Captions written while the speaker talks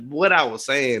what I was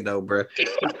saying though, bro.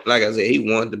 Like I said, he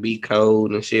wanted to be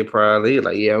cold and shit. Probably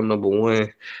like, yeah, I'm number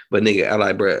one. But nigga, I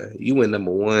like, bro, you went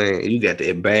number one. You got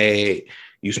that bag.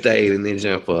 You stayed in this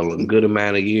jump for a good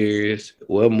amount of years.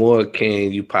 What more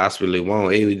can you possibly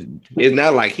want? It's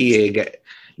not like he had got.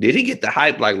 Did he get the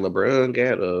hype like LeBron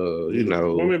got?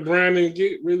 Woman Brown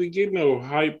didn't really get no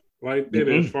hype like that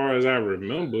as far as I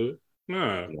remember.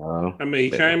 Nah. No. I mean,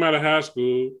 he came out of high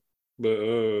school, but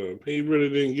he really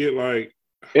didn't get like.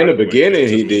 In the beginning,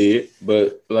 he did,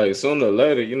 but like sooner or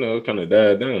later, it kind of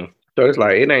died down. So it's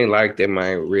like it ain't like that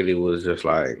man really was just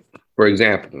like, for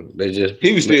example,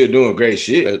 he was still doing great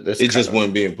shit. It just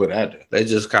wasn't being put out there. They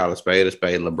just call a spade a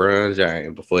spade. LeBron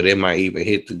James, before they might even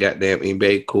hit the goddamn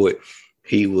NBA court,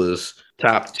 he was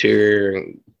top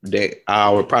tier. That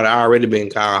probably already been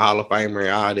called Hall of Famer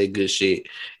and all that good shit.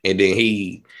 And then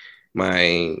he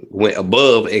went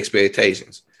above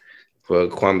expectations. For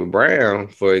Kwame Brown,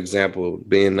 for example,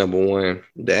 being number one,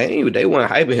 they weren't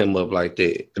hyping him up like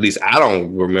that. At least I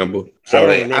don't remember. So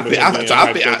I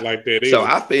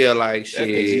feel like shit.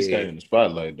 He's kind of in the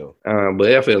spotlight though. But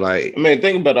I feel like,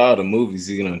 think about all the movies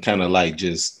kind of like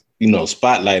just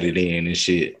spotlighted in and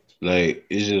shit. Like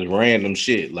it's just random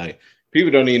shit. Like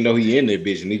people don't even know he in that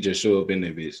bitch, and he just show up in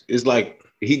that bitch. It's like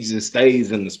he just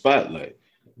stays in the spotlight.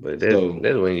 But that's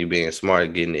when you being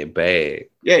smart, getting it bad.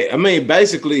 Yeah,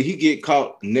 basically he get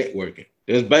caught networking.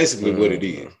 That's basically what it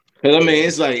is. Because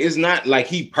it's like it's not like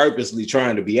he purposely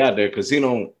trying to be out there, because he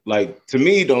don't to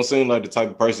me he don't seem like the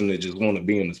type of person that just want to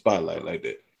be in the spotlight like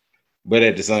that. But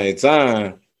at the same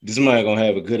time, this man gonna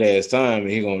have a good ass time,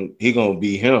 and he gonna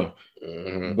be him.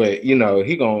 Mm-hmm. But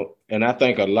he gonna, and I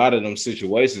think a lot of them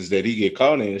situations that he get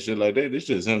caught in and shit like that, this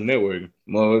just him networking.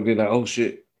 Mother be like, oh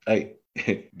shit, hey.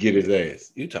 Get his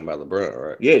ass. You talking about LeBron,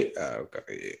 right? Yeah.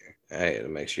 Okay, yeah. I had to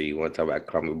make sure you want to talk about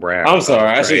Kwame Brown. I'm sorry,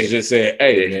 I should have just said,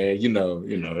 "Hey, man,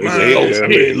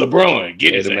 LeBron,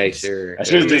 get his ass." Make sure. I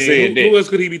should have just said that. Who else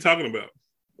could he be talking about?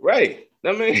 Right.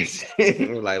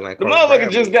 like the motherfucker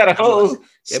just got a whole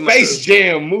Space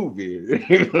Jam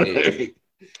movie.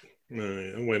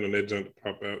 Man, I'm waiting on that junk to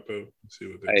pop out though. Let's see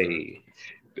what they Hey.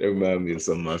 That remind me of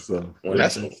something myself.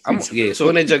 So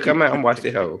when they just come out, I'm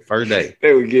watching the whole first day.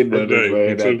 They were getting on this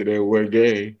man after that one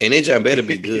game. And it just better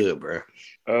be good, bro.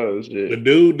 Oh shit. The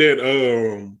dude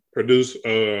that produced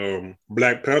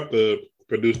Black Panther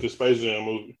produced the Space Jam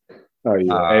movie. Oh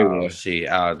yeah, shit,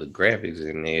 all the graphics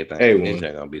and everything. It's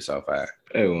just gonna be so fire.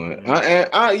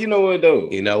 I you know what though?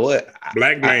 You know what?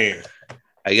 Black Man.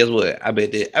 I guess what? I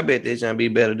bet this gonna be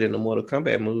better than the Mortal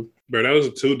Kombat movie. Bro, those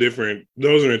are two different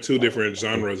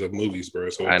genres of movies, bro.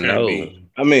 So I know.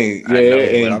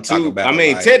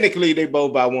 Technically they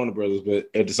both by Warner Brothers, but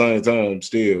at the same time,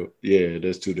 still, yeah,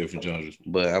 there's two different genres.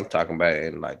 But I'm talking about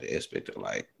in like the aspect of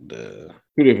like the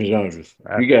two different genres.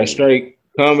 You got straight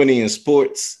comedy and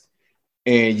sports,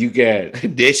 and you got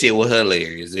that shit was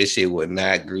hilarious. This shit was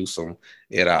not gruesome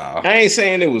at all. I ain't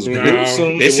saying it was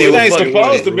gruesome. This shit ain't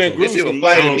supposed to be gruesome.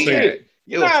 I don't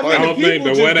think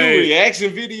the way they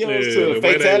reaction videos to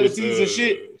fatalities and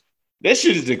shit. That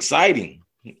shit is exciting.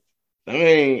 I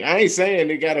ain't saying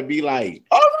it gotta be like,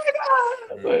 oh my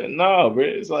god, but no, bro.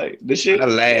 It's like the shit. I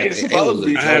laughed. It's supposed to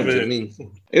be to me.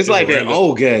 It's like that.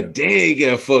 Oh god, damn, he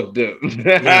got fucked up.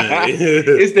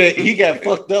 It's that he got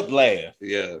fucked up laugh.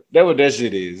 Yeah, that's what that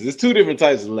shit is. There's two different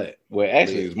types of laugh. Well,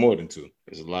 actually, it's more than two.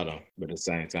 There's a lot of them. But at the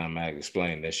same time, I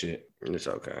explain that shit. It's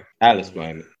okay. I'll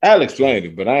explain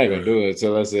it, but I ain't gonna do it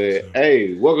until I say,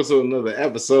 hey, welcome to another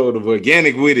episode of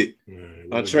Organic With It.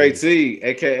 I'm Trey T,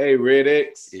 aka Red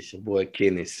X. It's your boy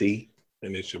Kenny C.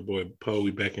 And it's your boy Poe.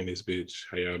 We back in this bitch.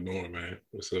 How y'all doing, man?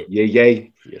 What's up? Yeah. Yes,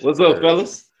 what's up,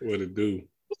 fellas? What it do?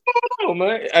 What's going on,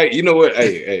 man? Hey, you know what?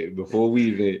 Hey, before we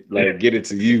even get it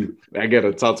to you, I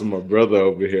gotta talk to my brother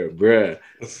over here, bruh.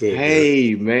 What's up,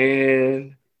 hey,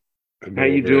 man? How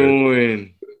you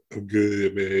doing? I'm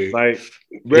good, man. Like,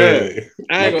 bruh,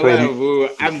 I ain't gonna lie, bro.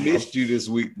 I missed you this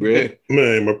week, bruh.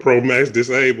 Man, my Pro Max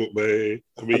disabled, man.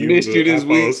 I missed you this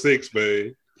week. 6,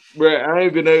 man. Bruh, I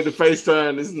ain't been able to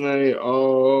FaceTime this man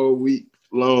all week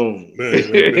long. Man,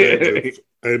 I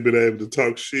ain't been able to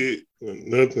talk shit or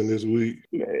nothing this week.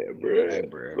 Man,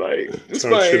 bruh. Like,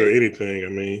 talk shit or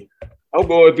anything, I'm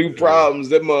going through problems.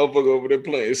 That motherfucker over there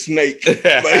playing Snake.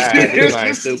 That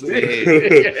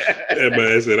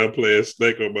man said I'm playing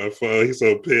Snake on my phone. He's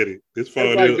so petty. This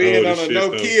phone like being on a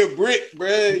Nokia brick,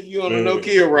 bruh. You on a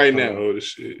Nokia right now. Oh, this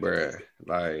shit. Bruh.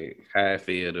 Like, how I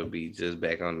feel to be just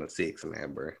back on the 6 now,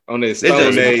 bruh. On that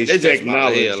Stone Age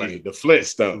technology, the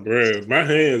Flintstone. Bruh, my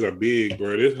hands are big,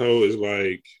 bruh. This hoe is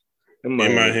like in my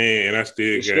hand, and I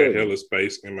still got hella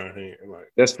space in my hand.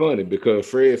 Like that's funny because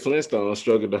Fred Flintstone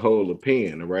struggled to hold a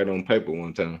pen and write on paper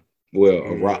one time. Well,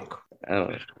 a rock.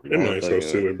 That might so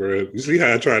silly, bro. You see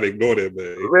how I try to ignore that,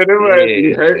 man?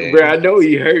 He hurt, bro. I know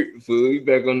he hurt. Fool, he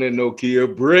back on that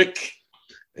Nokia brick.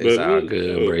 It's all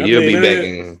good, bro. You'll be back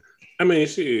in. I mean,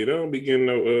 shit. I don't be getting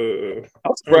no.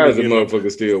 I'm surprised the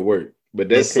motherfucker still work, but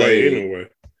that's anyway.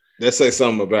 That say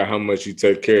something about how much you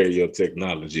take care of your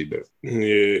technology, though.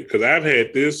 Yeah, because I've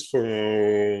had this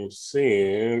phone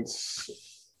since.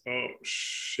 Oh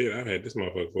shit! I've had this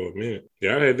motherfucker for a minute.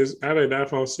 Yeah, I've had the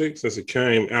iPhone 6 since it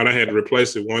came out. I had to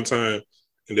replace it one time,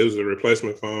 and this was a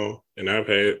replacement phone. And I've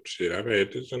had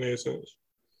this in there since.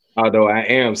 Although I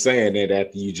am saying that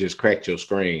after you just cracked your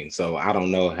screen, so I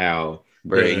don't know how.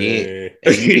 Bro, I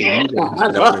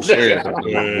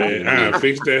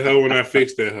fixed that hoe when I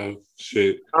fixed that hoe.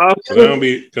 Shit, because I don't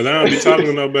be talking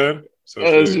to nobody.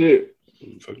 So shit.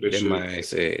 Fuck that shit. Man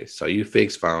said, so you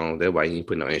fix phones. That's why you ain't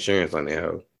put no insurance on that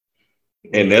hoe.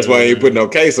 And that's why you ain't put no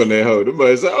case on that hoe. The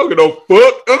man said, I don't give no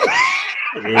fuck.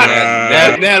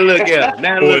 Now look at him.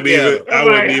 Now look at him. I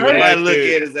wouldn't even like look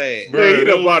at his ass. Bro, he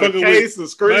done bought a case, a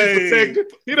screen protector.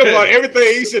 He done bought everything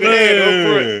he should have had up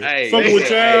front. Fucking with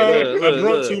y'all. I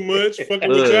drunk too much. Fucking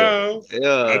with y'all.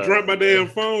 I dropped my damn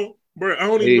phone. Bro, I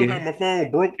don't even know how my phone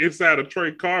broke inside a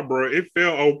Trey car, bro. It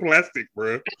fell on plastic,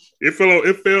 bro. It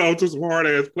fell onto some hard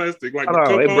ass plastic. Like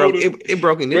it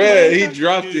broke in this. Bro, he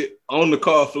dropped it on the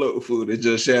car floor. Food. It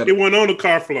just shattered. It went on the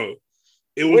car floor.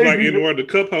 It was like in the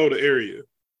cup holder area.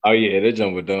 Oh yeah, that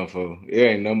jump was done for. It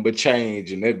ain't nothing but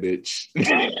change in that bitch.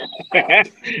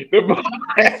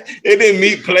 It didn't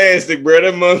meet plastic, bro.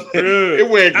 That motherfucker. It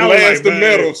went glass to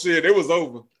metal. Shit, it was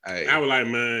over. I was like,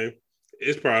 man,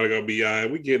 it's probably gonna be all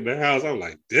right. We get in the house. I'm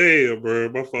like, damn, bro,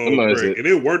 my phone break. And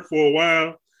it worked for a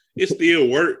while. It still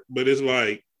worked, but it's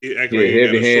like it actually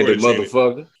heavy-handed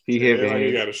motherfucker. He heavy-handed.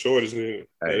 He got a shortage in it.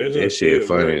 That shit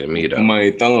funny to me though.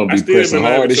 My thumb be pressing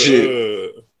hard as shit.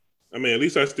 I mean, at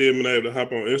least I still been able to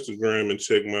hop on Instagram and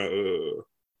check my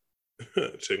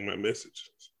messages.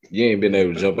 You ain't been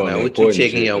able to jump on that. What you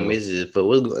checking your messages for?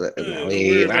 What's going on?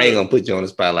 I ain't gonna put you on the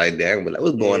spot like that. I'm like,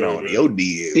 what's going on in your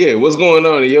DM? Yeah, what's going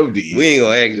on in your DM? We ain't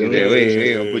gonna ask you that. We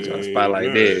ain't gonna put you on the spot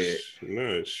like that.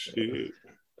 No shit.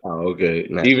 Oh, okay.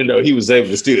 Even though he was able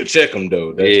to still check them,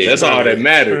 though. That's all that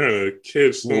mattered.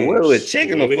 What was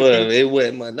checking them for? It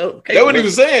wasn't my notification. That's what he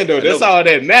was saying, though. That's all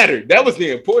that mattered. That was the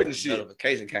important shit.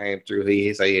 Notification came through. He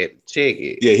had to check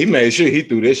it. Yeah, he made sure he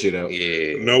threw this shit out.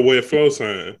 Yeah. No way flow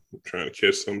sign. I'm trying to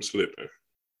catch something slipping.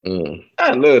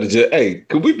 I love to just, hey,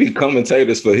 could we be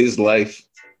commentators for his life?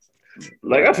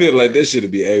 Like, I feel like this should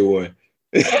be A1.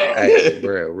 Hey,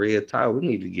 bro, real talk. We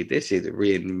need to get that shit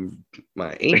written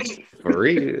my ink for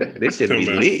real. This shit be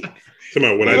lit.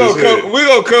 We're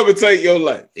gonna commentate your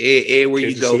life. Everywhere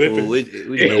you go, we'll just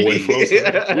be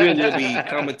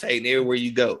commentating everywhere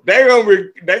you go. They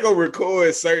gonna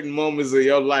record certain moments of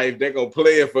your life. They gonna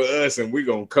play it for us, and we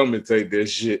gonna commentate that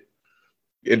shit.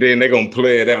 And then they gonna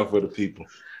play it out for the people.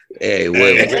 Hey, we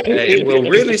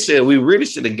really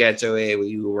should have got your ass when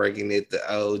you were working at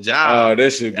the old job. Oh,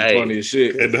 that should be funny as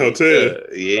shit. At the hotel.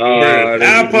 Yeah. Our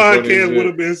podcast would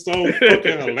have been so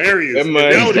fucking hilarious. If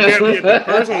y'all would have got me at the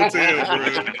first hotel, bro.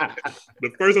 The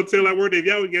first hotel I worked at,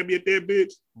 y'all would get me at that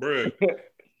bitch, bro.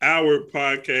 Our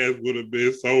podcast would have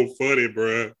been so funny,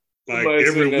 bro. Like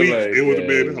every week, it would have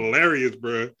been hilarious,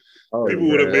 bro. People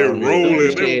would have been rolling.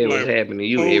 It was happening to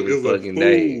you every fucking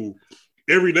day.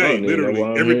 Every day, literally.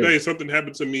 Every day, something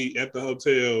happened to me at the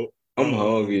hotel. I'm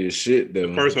hungry as shit, though.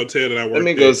 The first hotel that I worked at. Let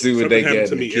me go see what they got to in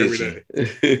the me kitchen.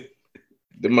 Every day.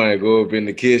 They might go up in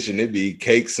the kitchen. It be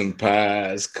cakes and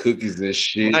pies, cookies and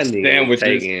shit,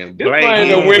 sandwiches. They might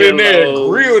have went in there and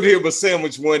grilled him a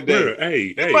sandwich one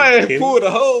day. They might have pulled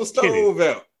the whole stove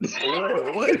out.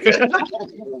 What?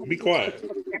 Be quiet.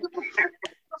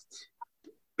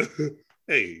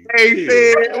 Hey,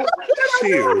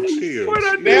 chill.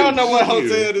 They don't know what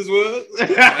hotel this was.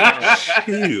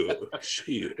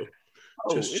 Chill.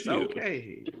 It's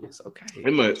okay. It's okay.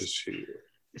 It must just chill.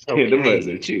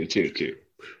 Chill.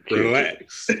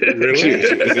 Relax.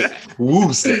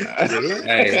 Woosah.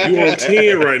 Hey, you on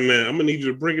 10 right now. I'm gonna need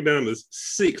you to bring it down to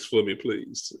 6 for me,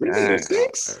 please. 6? A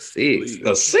 6?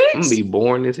 A 6? I'm gonna be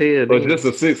boring as hell. But just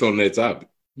a 6 on that topic.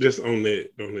 Just on that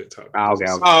topic. Okay.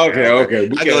 I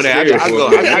go there. I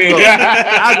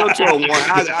go to a 1.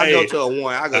 I go to a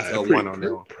 1 on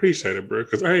that one. Appreciate it, bro.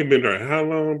 Because I ain't been there how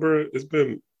long, bro? It's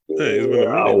been a minute.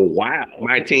 Oh wow.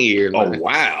 My 10 years. Oh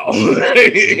wow.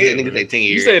 Niggas say 10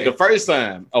 years. You said the first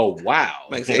time. Oh wow.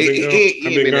 I've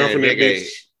been gone from that bitch.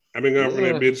 I've been gone from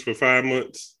that bitch for 5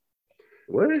 months.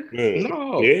 What?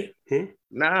 No. Yeah.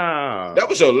 Nah. That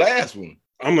was your last one.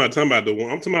 I'm not talking about the one.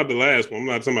 I'm talking about the last one. I'm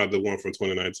not talking about the one from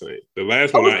 2019. The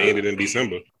last one I ended in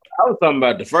December. I was talking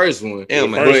about the first one.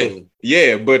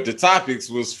 Yeah, but the topics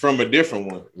was from a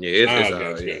different one. Yeah,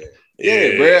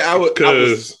 bro.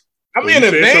 I'm in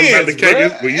advance, bro.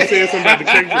 When you said something about the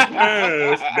cake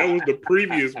supplies, that was the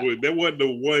previous one. That wasn't the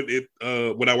one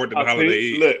when I worked at the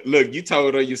Holiday Inn. Look, you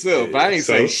told her yourself. Yeah, I ain't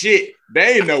say shit.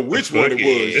 They ain't know which one it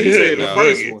was. You said the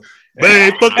first one.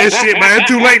 Man, fuck that shit, man. It's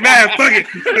too late now. Fuck it.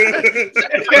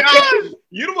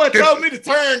 You the one told me to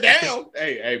turn down.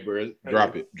 Hey, bro.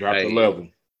 Drop it. Drop the level.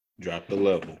 Drop the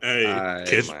level. Hey,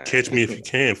 catch me if you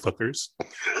can, fuckers.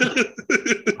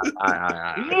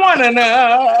 One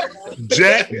enough.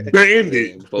 Jack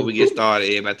Bandit. Before we get started,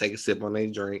 everybody take a sip on their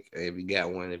drink. If you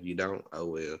got one, if you don't, oh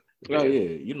well. Oh yeah,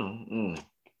 you know.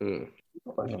 I'm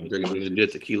drinking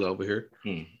good tequila over here.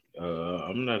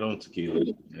 I'm not on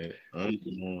tequila. I'm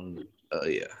on.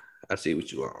 Yeah, I see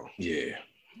what you on. Yeah,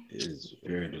 it's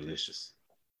very delicious.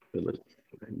 You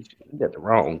got the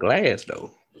wrong glass though.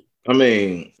 I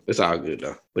mean, it's all good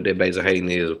though. But that base of hating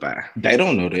is fine. They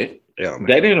don't know that. Yeah,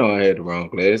 they didn't know I had the wrong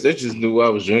glass. They just knew I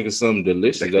was drinking something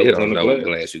delicious. They don't know what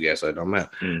glass you got, so it don't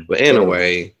matter. But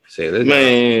anyway,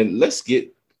 let's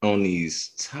get on these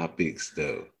topics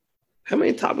though. How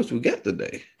many topics we got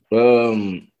today?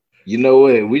 You know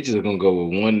what? We just gonna go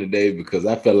with one today because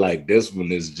I feel like this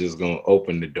one is just gonna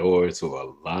open the door to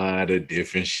a lot of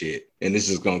different shit, and it's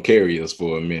just gonna carry us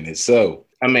for a minute. So,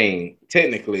 I mean,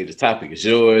 technically the topic is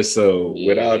yours. So,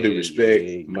 with all due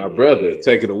respect, my brother,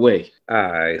 take it away.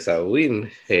 All right. So we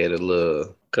had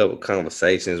a couple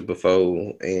conversations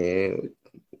before, and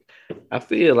I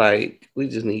feel like we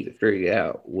just need to figure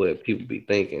out what people be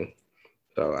thinking.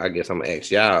 So I guess I'm gonna ask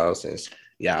y'all since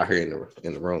y'all here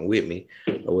in the room with me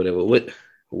or whatever. What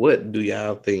do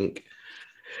y'all think?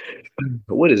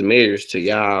 What is marriage to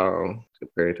y'all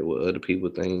compared to what other people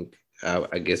think?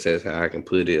 I guess that's how I can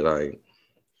put it. Like,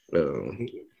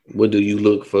 what do you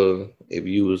look for if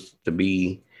you was to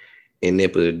be in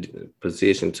that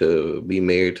position to be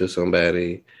married to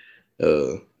somebody?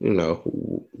 What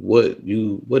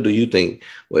do you think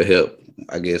would help?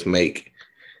 I guess make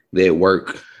that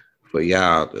work for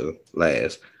y'all to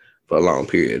last for a long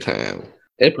period of time.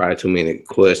 It's probably too many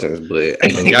questions, but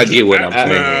y'all get what I'm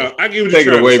saying. I get what you're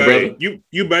trying to say. Brother.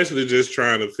 You basically just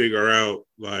trying to figure out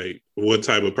like what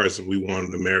type of person we want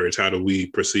in the marriage. How do we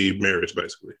perceive marriage,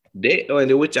 basically?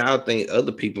 And what y'all think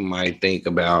other people might think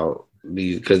about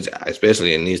these? Because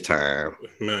especially in this time,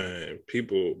 man,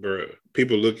 people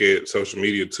look at social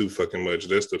media too fucking much.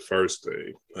 That's the first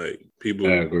thing. Like people,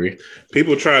 I agree.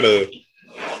 People try to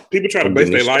base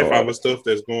their life off of stuff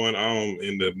that's going on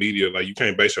in the media. Like, you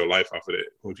can't base your life off of that.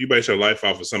 If you base your life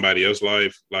off of somebody else's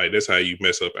life, like, that's how you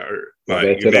mess up out here. Like,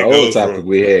 back to the old topic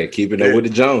we had, keeping up with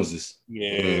the Joneses.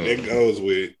 Yeah, that goes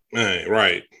with, man,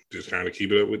 right. Just trying to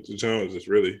keep it up with the Joneses,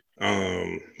 really.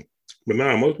 But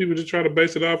most people just try to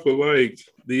base it off of, like,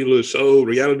 these little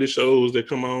reality shows that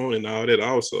come on and all that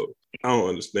also. I don't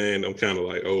understand. I'm kind of,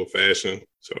 like, old-fashioned.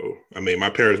 So, I mean, my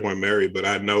parents weren't married, but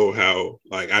I know what I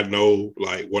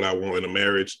want in a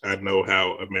marriage. I know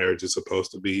how a marriage is supposed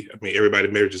to be. I mean,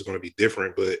 everybody's marriage is going to be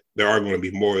different, but there are going to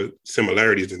be more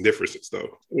similarities than differences,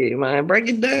 though. Yeah, man, break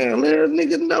it down. Let a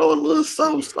nigga know a little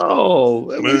something.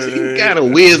 Let me see what kind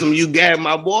of wisdom you got,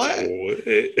 my boy. Man.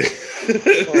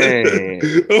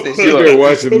 Since you've been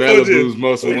watching Malibu's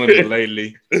Most Wanted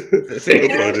lately. Just up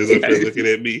there looking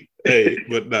at me. Hey,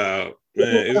 but man,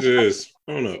 it's just,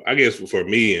 I don't know. I guess for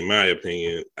me, in my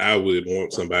opinion, I would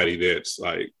want somebody that's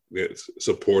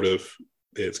supportive,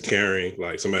 that's caring,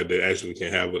 like somebody that actually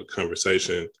can have a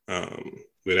conversation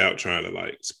without trying to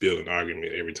like spill an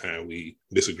argument every time we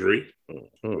disagree.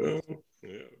 Mm-hmm.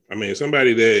 Yeah. I mean,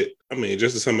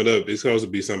 just to sum it up, it's supposed to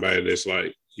be somebody that's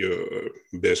like your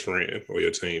best friend or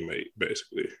your teammate,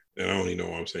 basically. And I don't even know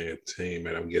what I'm saying,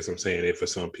 teammate. I guess I'm saying it for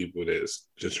some people that's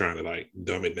just trying to like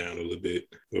dumb it down a little bit.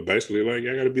 But basically, like,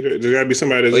 I gotta be there. There gotta be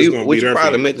somebody that's just gonna be there. You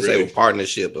probably meant to say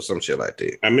partnership or some shit like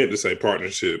that. I meant to say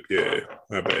partnership. Yeah,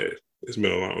 my bad. It's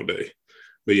been a long day.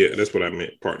 But yeah, that's what I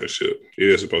meant, partnership. It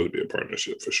is supposed to be a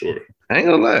partnership for sure. I ain't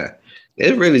gonna lie.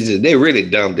 They really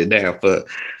dumbed it down for.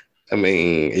 I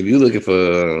mean, if you're looking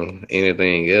for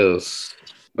anything else,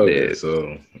 okay,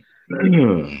 so because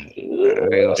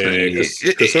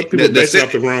some people base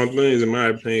off the wrong things, in my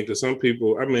opinion. Because some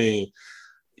people, I mean,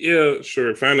 yeah,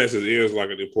 sure, finances is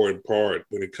like an important part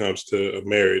when it comes to a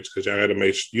marriage, because you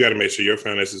got to make sure your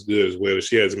finances is good as well.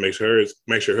 She has to make sure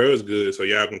hers good, so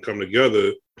y'all can come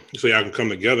together So y'all can come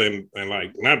together and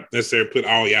like not necessarily put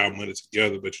all y'all money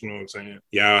together, but you know what I'm saying?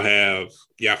 Y'all have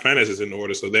y'all finances in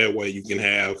order, so that way you can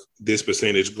have this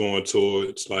percentage going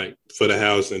towards like for the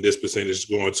house and this percentage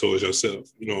going towards yourself.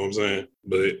 You know what I'm saying?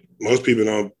 But most people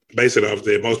don't base it off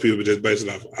that. Most people just base it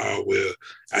off, oh well,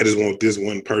 I just want this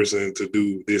one person to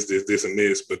do this, and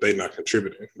this, but they not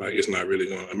contributing. Like it's not really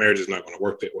a marriage is not gonna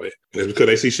work that way. And it's because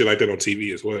they see shit like that on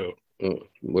TV as well.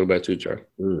 What about you, Charlie?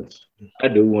 I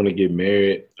do want to get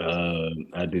married.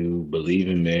 I do believe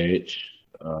in marriage.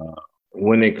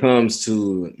 When it comes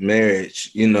to marriage,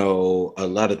 you know, a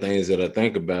lot of things that I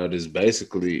think about is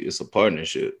basically it's a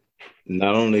partnership.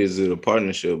 Not only is it a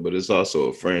partnership, but it's also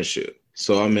a friendship.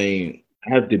 So, I mean,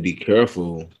 I have to be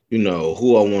careful, you know,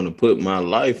 who I want to put my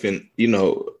life in. You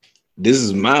know, this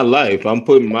is my life. I'm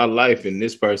putting my life in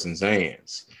this person's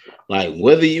hands. Like,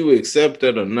 whether you accept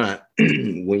it or not,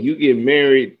 when you get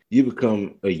married, you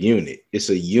become a unit. It's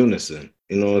a unison.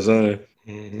 You know what I'm saying?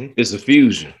 Mm-hmm. It's a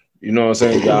fusion. You know what I'm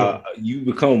saying? Y'all, you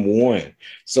become one.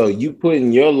 So you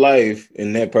putting your life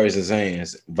in that person's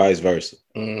hands, vice versa.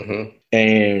 Mm-hmm.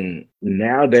 And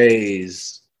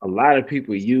nowadays, a lot of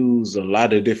people use a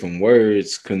lot of different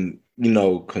words,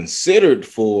 considered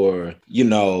for, you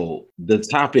know, the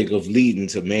topic of leading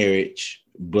to marriage,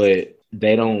 but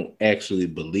they don't actually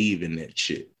believe in that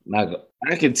shit. Like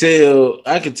I could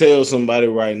tell somebody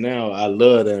right now I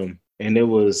love them, and it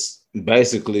was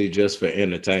basically just for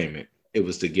entertainment. It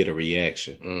was to get a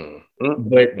reaction.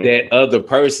 But that other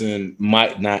person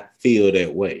might not feel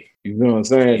that way. You know what I'm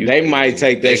saying? They might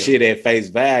take that shit at face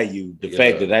value, the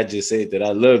fact that I just said that I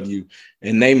love you,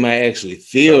 and they might actually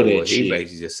feel that what shit. He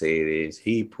basically just said is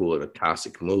he pulled a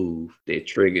toxic move that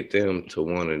triggered them to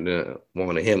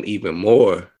wanting him even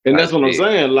more. And that's what I'm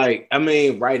saying. Like, I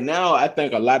mean, right now, I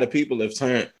think a lot of people have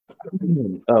turned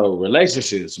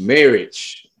relationships,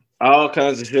 marriage, all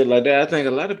kinds of shit like that. I think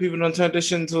a lot of people don't turn this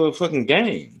shit into a fucking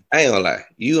game. I ain't gonna lie.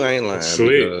 You ain't lying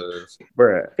because,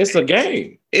 bruh, it's a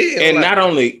game. And not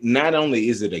only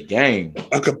is it a game,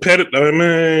 a competitive,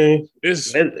 man. You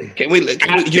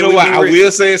know what? I will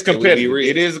say it's competitive.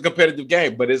 It is a competitive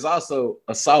game, but it's also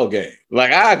a Saw game.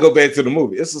 Like I go back to the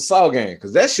movie. It's a Saw game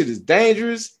because that shit is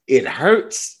dangerous. It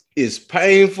hurts. It's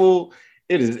painful.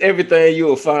 It is everything you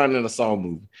will find in a Saw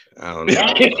movie. I don't know.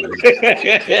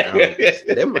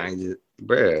 That might just,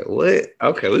 bruh, what?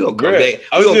 Okay, we're gonna come back.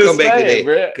 We're gonna come back to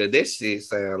that because that shit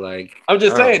sound like. I'm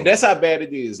just saying that's how bad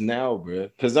it is now, bruh.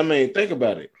 Because I mean, think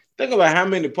about it. Think about how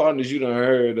many partners you done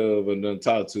heard of and done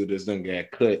talked to that's done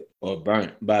got cut or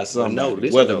burnt by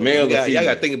somebody. Whether male or female. Y'all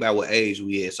gotta think about what age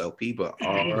we at. So people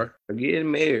are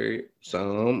getting married,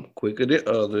 some quicker than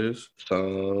others,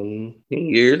 some 10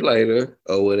 years later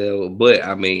or whatever. But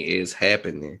I mean, it's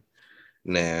happening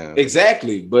now.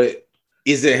 Exactly, but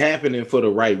is it happening for the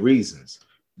right reasons?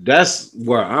 That's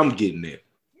where I'm getting at.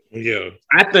 Yeah,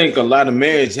 I think a lot of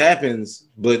marriage happens,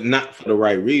 but not for the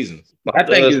right reasons. I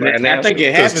think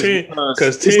it happens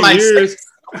because 10 years.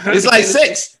 It's like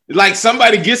sex. Like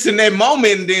somebody gets in that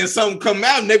moment and then something come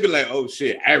out and they be like, "Oh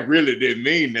shit, I really didn't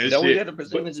mean that." Don't shit. We got the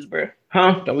percentages, bro?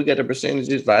 Huh? Don't we got the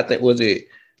percentages? Like I think was it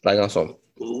like on some.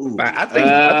 I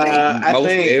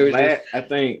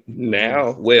think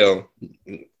now. Well,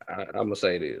 I'm gonna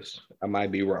say this. I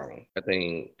might be wrong. I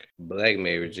think black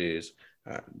marriages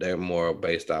they're more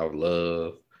based off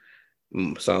love.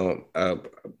 Some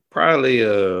probably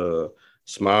a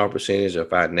small percentage of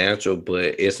financial,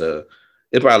 but it's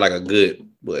probably like a good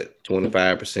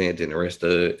 25%. Then the rest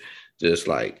of it just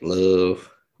like love.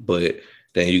 But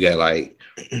then you got like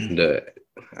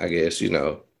I guess you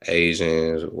know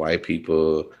Asians, white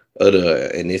people, other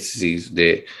ethnicities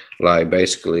that like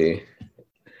basically.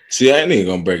 See, I ain't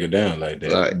gonna break it down like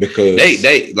that, like, because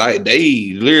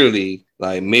they literally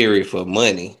like marry for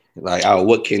money. Like, oh,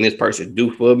 what can this person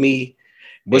do for me?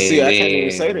 But see, I can't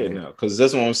even say that now because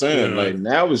that's what I'm saying. Like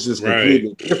now it's just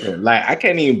completely different. Like I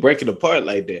can't even break it apart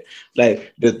like that.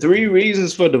 Like the 3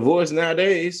 reasons for divorce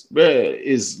nowadays, bruh,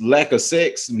 is lack of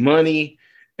sex, money,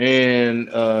 and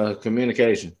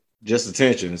communication. Just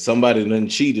attention. Somebody done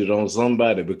cheated on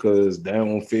somebody because they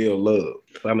don't feel love.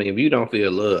 I mean, if you don't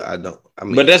feel love,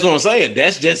 but that's what I'm saying.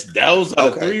 Those are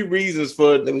the 3 reasons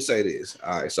for. Let me say this.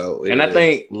 All right, so and I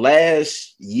think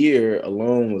last year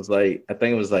alone was like, I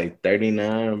think it was like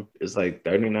 39. It's like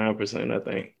 39%. I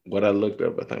think what I looked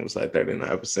up, I think it was like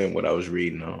 39%. What I was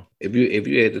reading on. If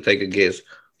you had to take a guess,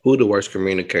 who the worst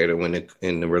communicator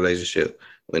in the relationship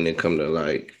when it come to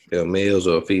like males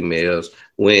or females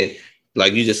when.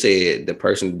 Like you just said, the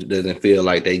person doesn't feel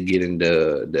like they getting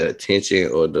the attention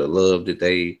or the love that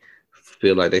they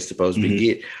feel like they're supposed to be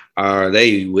getting. Are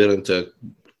they willing to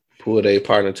pull their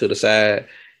partner to the side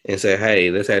and say,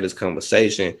 "Hey, let's have this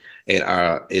conversation."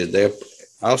 And is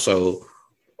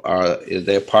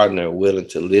their partner willing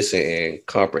to listen and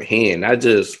comprehend? Not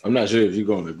just. I'm not sure if you're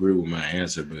gonna agree with my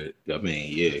answer, but I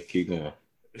mean, yeah, keep going.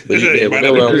 But you might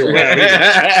not agree with mine either.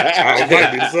 It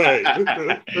might be the same.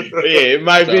 Yeah, it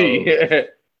might be.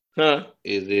 Huh?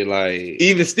 Is it like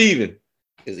even Steven?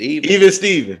 Is even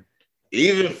Steven?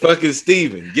 Even fucking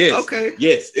Steven. Yes. Okay.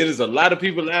 Yes, it is a lot of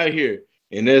people out here,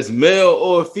 and there's male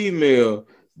or female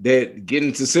that get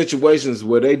into situations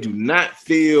where they don't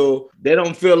feel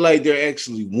like they're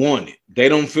actually wanted. They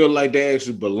don't feel like they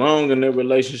actually belong in their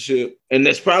relationship. And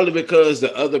that's probably because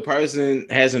the other person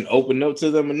hasn't opened up to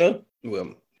them enough.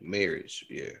 Well, marriage,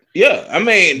 yeah. Yeah, I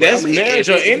mean, that's marriage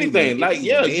or anything. Like,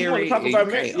 yeah, you want to talk about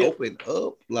marriage? Open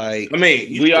up. Like, I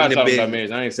mean, we are talking about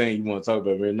marriage. I ain't saying you want to talk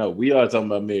about marriage. No, we are talking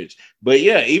about marriage. But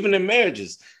yeah, even in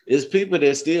marriages, it's people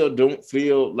that still don't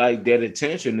feel like that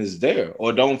attention is there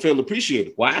or don't feel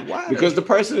appreciated. Why? Because the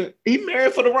person, he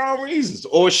married for the wrong reasons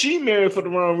or she married for the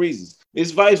wrong reasons.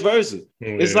 It's vice versa.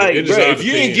 Yeah, it's like, bro, if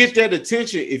you didn't get that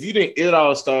attention, it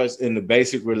all starts in the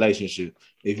basic relationship.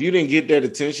 If you didn't get that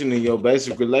attention in your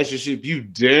basic relationship, you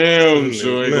damn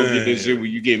sure ain't gonna get that shit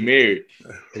when you get married.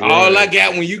 Yeah. All I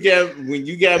got when you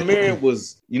got married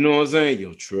was, you know what I'm saying?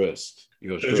 Your trust.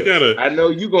 I know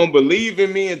you gonna believe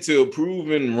in me until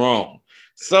proven wrong.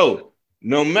 So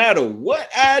no matter what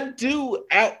I do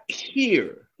out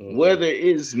here, whether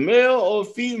it's male or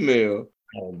female,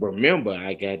 remember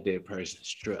I got that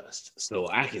person's trust. So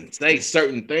I can say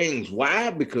certain things. Why?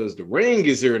 Because the ring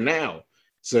is here now.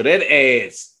 So that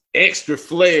adds extra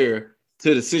flair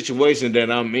to the situation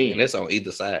that I'm in. And that's on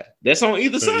either side. That's on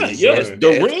either side. Yes,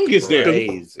 the ring is there.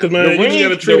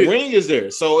 The ring is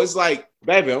there. So it's like,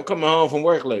 baby, I'm coming home from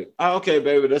work late. Oh, okay,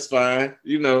 baby, that's fine.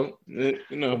 You know,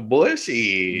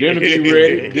 bullshit. Dinner be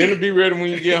ready. Dinner be ready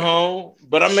when you get home.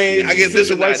 But I mean, I guess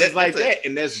situations like that,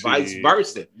 and that's vice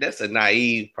versa. That's a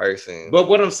naive person. But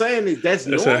what I'm saying is that's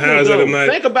normal.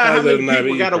 Think about how many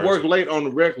people got to work late on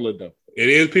the regular though. It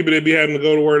is people that be having to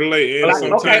go to work late.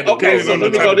 And okay. So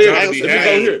let me go there.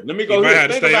 Let me go here.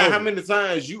 Think about how many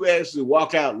times you actually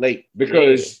walk out late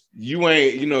because you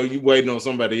ain't, you waiting on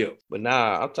somebody else. But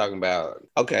nah, I'm talking about,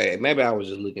 okay, maybe I was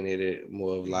just looking at it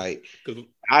more of like,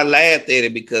 I laughed at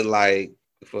it because, like,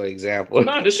 for example,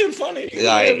 no, this shit funny.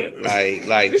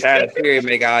 Like Tyler Perry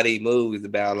make all these movies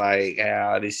about like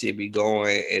how this shit be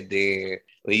going, and then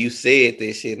when you said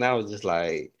this shit, and I was just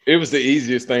like, it was the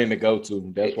easiest thing to go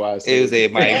to. That's why I said it was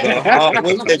it might go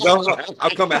home. I'm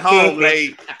coming home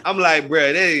late. I'm like, bro,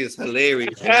 that is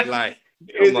hilarious. Like,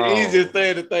 it's the easiest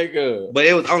thing to think of. But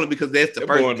it was only because that's the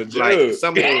first. Like,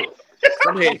 some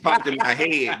had popped in my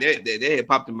head. That had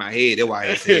popped in my head. That's why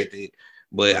I said that.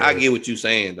 But I get what you're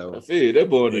saying, though. I feel that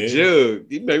boy in the jug.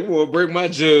 He make me want to break my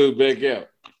jug back out.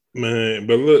 Man,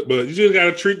 but you just got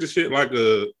to treat the shit like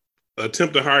a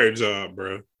attempt to hire job,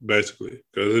 bro, basically.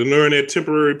 Because during that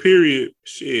temporary period,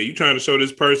 shit, you trying to show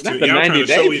this person. Not the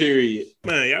 90-day period.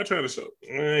 Man, y'all trying to show.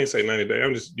 I ain't say 90 days.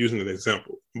 I'm just using an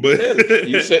example. But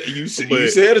you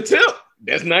said attempt.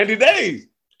 That's 90 days.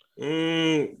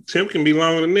 Temp can be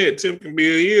longer than that. Temp can be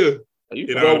a year.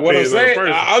 What I'm saying,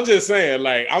 I'm just saying,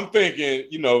 like, I'm thinking,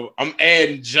 I'm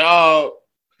adding job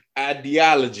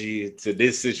ideology to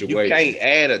this situation. You can't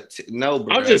add no,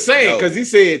 bro. I'm just saying, because he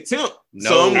said temp. No,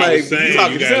 so I'm like, you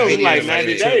talking temp like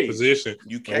 90 days. Position.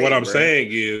 You can't, what I'm saying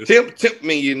is temp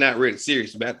mean you're not really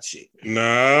serious about the shit.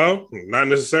 No, not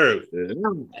necessarily.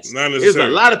 There's a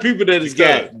lot of people that has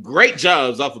got great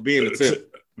jobs off of being a temp.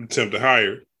 Attempt to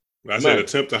hire. I said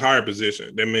attempt to hire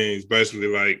position. That means basically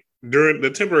like during the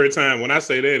temporary time. When I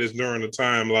say that, it's during the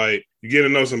time like you get to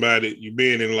know somebody, you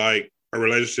being in like a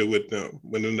relationship with them.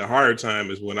 When in the hard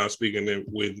time is when I'm speaking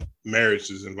when marriage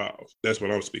is involved. That's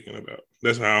what I'm speaking about.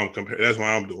 That's how I'm comparing. That's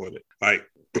why I'm doing it. Like,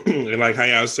 and like how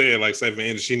y'all said, like say for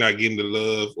instance, she not getting the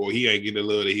love or he ain't getting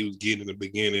the love that he was getting in the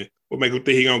beginning. What make him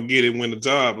think he gonna get it when the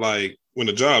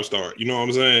job start? You know what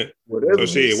I'm saying? So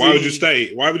shit, why would you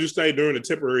stay? Why would you stay during the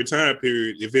temporary time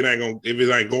period if it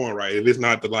ain't going right? If it's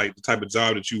not the type of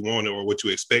job that you wanted or what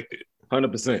you expected?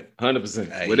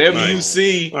 100%. Hey, whatever you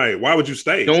see, why would you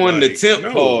stay doing the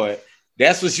temp part?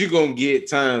 That's what you're gonna get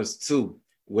times two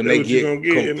when they get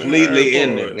completely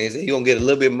in there. You're gonna get a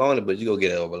little bit more money, but you're gonna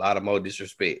get a lot of more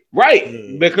disrespect.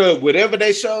 Right. Because whatever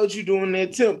they showed you doing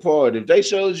that temp part, if they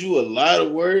showed you a lot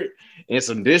of work and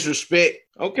some disrespect,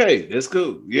 okay, that's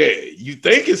cool. Yeah, you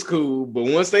think it's cool, but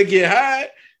once they get hired,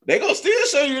 they gonna still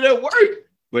show you that work.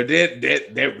 But that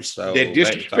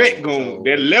disrespect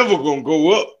that level gonna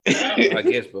go up. I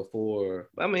guess before.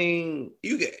 I mean,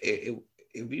 you get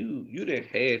if you done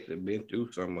had to been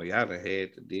through something, or y'all done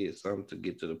had to did something to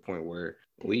get to the point where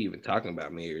we even talking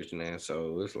about marriage now.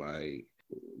 So it's like,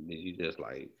 did you just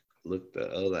like look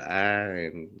the other eye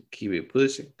and keep it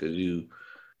pushing because you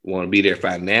want to be there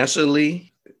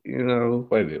financially? You know.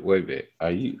 Wait a minute.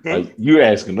 Are you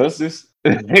asking us this?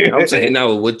 I'm saying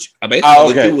no. What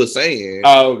you were saying.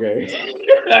 Oh, okay.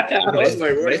 I was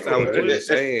like, based on what you were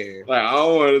saying. Like, I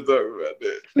don't want to talk about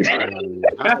that.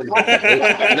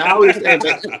 No, I was saying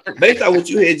based on what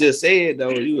you had just said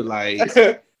though, you were like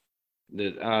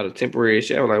the temporary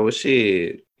shit. I was like, well,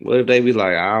 shit. What if they be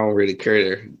like, I don't really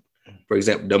care? For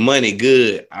example, the money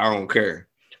good, I don't care.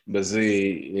 But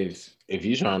see, if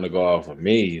you're trying to go off of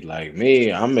me, like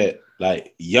me, I'm at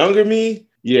like younger me.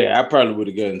 Yeah, I probably would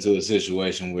have gotten into a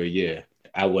situation where, yeah,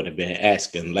 I would have been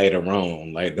asking later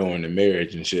on, like during the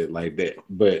marriage and shit like that.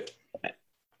 But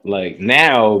like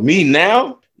now,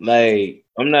 like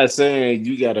I'm not saying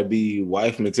you gotta be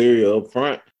wife material up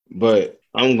front, but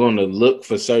I'm gonna look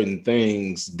for certain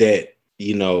things that,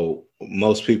 you know,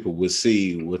 most people would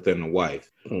see within a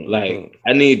wife. Mm-hmm. Like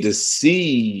I need to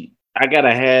see, I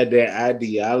gotta have that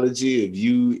ideology of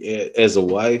you as a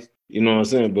wife. You know what I'm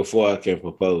saying? Before I can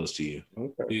propose to you.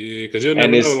 Okay. Yeah, because you'll never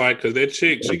know, like, because that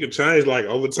chick, she could change, like,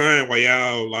 over time while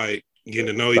y'all, like, getting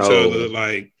to know each other,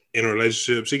 like, in a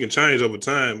relationship. She can change over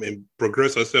time and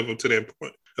progress herself up to that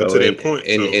point.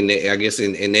 And I guess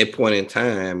in that point in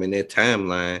time, in that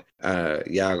timeline,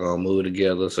 y'all gonna move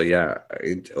together. So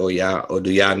or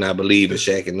do y'all not believe in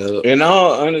shacking up? In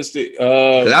all honesty,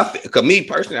 because me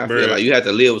personally, I feel like you have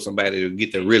to live with somebody to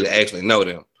get to really actually know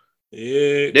them.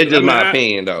 Yeah, that's just my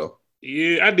opinion, though.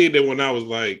 Yeah, I did that when I was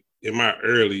like in my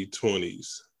early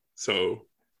 20s. So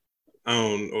I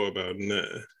don't know about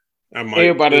nothing.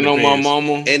 Everybody know my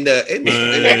mama. And at the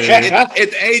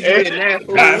age we're now,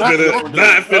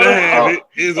 not finna have it.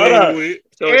 It's over with.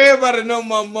 So everybody know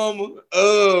my mama.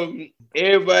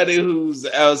 Everybody who's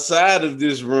outside of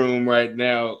this room right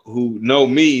now who know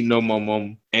me know my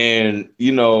mama. And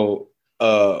you know,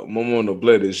 my mama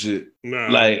blood and shit.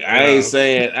 I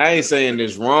ain't saying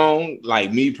this wrong.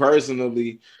 Like me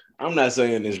personally, I'm not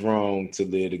saying it's wrong to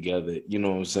live together, you know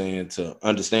what I'm saying, to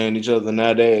understand each other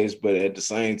nowadays. But at the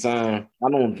same time, I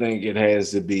don't think it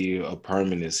has to be a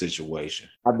permanent situation.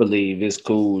 I believe it's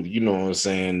cool, you know what I'm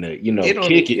saying, that, you know, it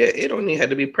don't even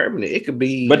have to be permanent. It could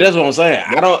be. But that's what I'm saying.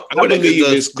 I believe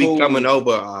it's cool. Be coming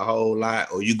over a whole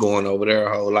lot, or you going over there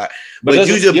a whole lot. But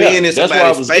you just being in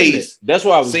somebody's space. That's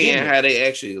why I was seeing how they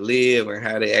actually live and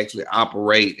how they actually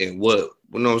operate and what,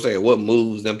 you know what I'm saying, what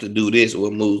moves them to do this,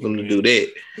 what moves them to do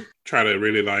that. Try to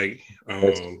really like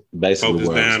focus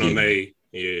down on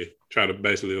try to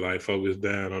basically like focus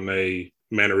down on their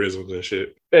mannerisms and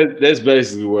shit. That's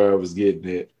basically where I was getting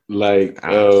it. Like,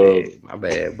 my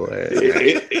bad, boy.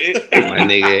 My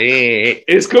nigga,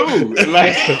 it's cool.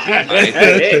 Like,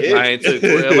 I took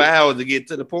 12 hours to get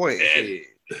to the point.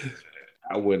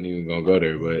 I wasn't even gonna go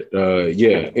there, but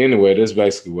yeah. Anyway, that's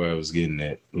basically where I was getting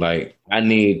at. Like, I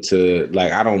need to,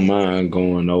 like, I don't mind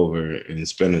going over and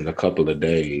spending a couple of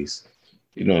days.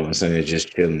 You know what I'm saying?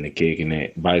 Just chilling and kicking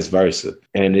it, vice versa.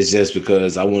 And it's just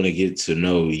because I want to get to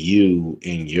know you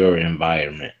in your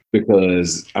environment.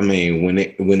 Because I mean, when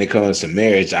it comes to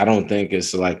marriage, I don't think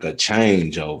it's like a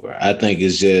changeover. I think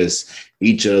it's just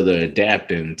each other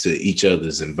adapting to each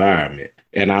other's environment.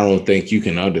 And I don't think you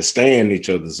can understand each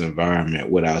other's environment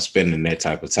without spending that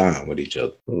type of time with each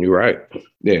other. You're right.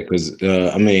 Yeah, because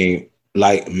I mean,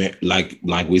 like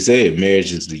we said,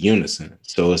 marriage is the unison.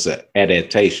 So it's an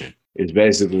adaptation. It's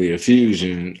basically a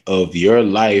fusion of your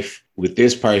life with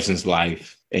this person's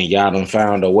life, and y'all done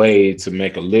found a way to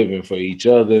make a living for each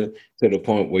other to the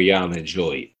point where y'all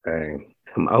enjoy it. Dang.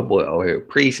 My boy over here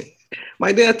preaching.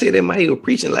 My dad tell that he was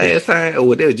preaching last time, or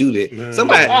whatever you did.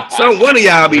 One of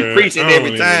y'all be preaching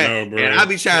every time, and I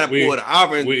be trying to pull the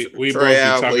offering tray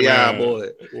out for y'all,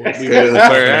 boy.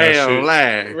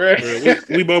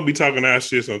 We both be talking our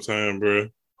shit sometime, bro.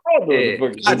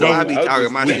 I know I be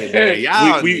talking my shit, man.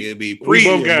 Y'all be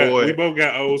preaching, boy. We both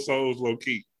got old souls low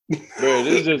key. Bro,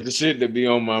 this is just the shit that be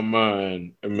on my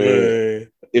mind, man.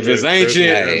 If it's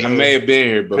ancient, I may have been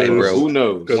here, but who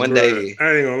knows? One day,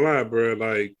 I ain't gonna lie, bro.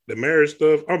 Like the marriage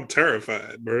stuff, I'm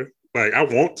terrified, bro. Like I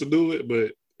want to do it,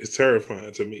 but it's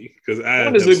terrifying to me because I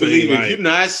honestly believe if you're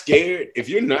not scared, if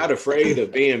you're not afraid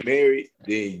of being married,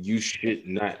 then you should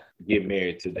not get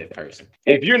married to that person.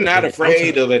 If you're not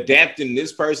afraid of adapting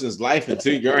this person's life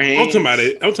into your hands, I'm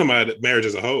talking about marriage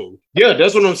as a whole. Yeah,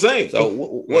 that's what I'm saying. So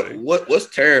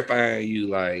what's terrifying you?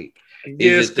 Like,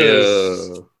 yes,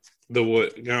 because the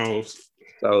what goes.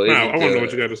 So I want to know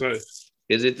what you got to say.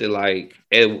 Is it the like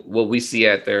and what we see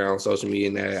out there on social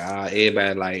media now,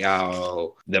 everybody like,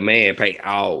 oh, the man pay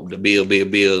all the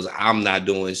bills. I'm not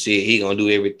doing shit. He gonna do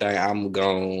everything. I'm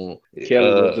gonna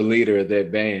Kelly was the leader of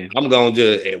that band. I'm gonna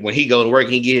just when he go to work,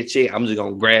 he get his check. I'm just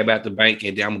gonna grab out the bank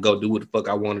and then I'm gonna go do what the fuck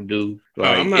I want to do.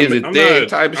 Like, is it that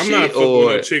type of shit,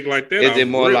 or a chick like that? Is it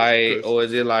more like, or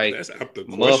is it like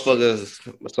motherfuckers?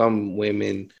 Some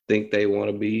women think they want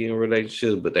to be in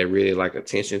relationships, but they really like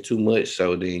attention too much.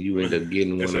 So then you end up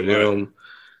getting one of them.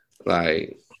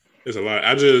 Like, it's a lot.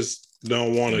 I just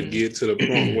don't want to get to the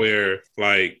point where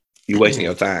like you wasting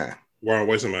your time. Where I'm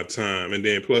wasting my time, and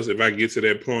then plus if I get to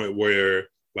that point where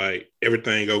like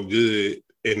everything go good,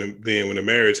 and then when the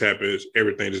marriage happens,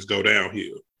 everything just go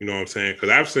downhill. You know what I'm saying?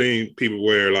 Because I've seen people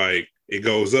where like it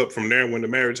goes up from there when the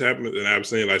marriage happens, and I've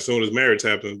seen like as soon as marriage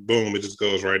happens, boom, it just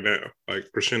goes right down,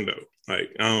 like crescendo.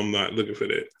 Like I'm not looking for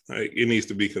that. Like it needs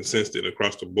to be consistent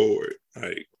across the board.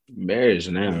 Like marriage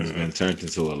now has been turned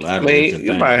into a lot of different things.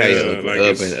 You might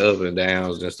have up and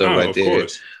downs and stuff like that.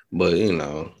 Course. But you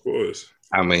know, of course.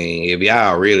 I mean, if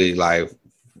y'all really like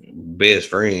best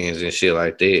friends and shit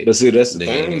like that. But see, that's the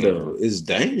thing though. It's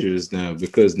dangerous now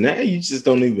because now you just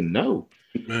don't even know.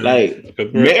 Man, like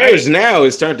marriage now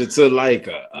is turned into like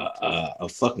a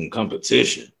fucking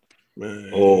competition.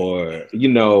 Man. Or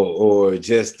or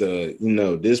just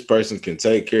this person can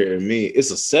take care of me.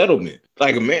 It's a settlement.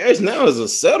 Like a marriage now is a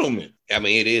settlement. I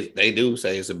mean, it is. They do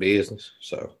say it's a business,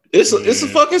 so it's a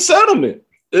fucking settlement.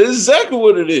 It's exactly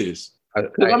what it is.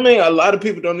 I mean, a lot of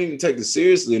people don't even take it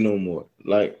seriously no more.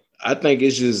 Like, I think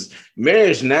it's just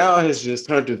marriage now has just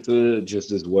turned into just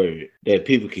this word that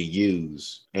people can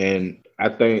use. And I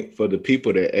think for the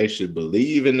people that actually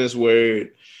believe in this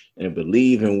word and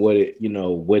believe in what it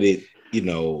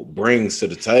brings to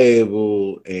the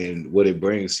table and what it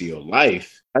brings to your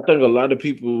life, I think a lot of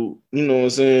people,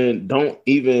 don't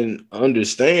even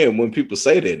understand when people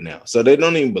say that now. So they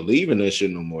don't even believe in that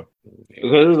shit no more.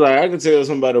 Because it's like, I can tell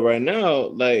somebody right now,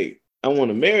 like, I want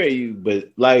to marry you, but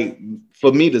like,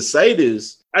 for me to say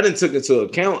this, I didn't take into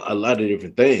account a lot of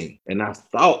different things. And I've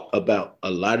thought about a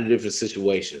lot of different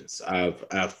situations.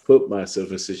 I've put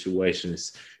myself in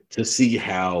situations to see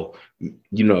how,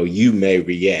 you may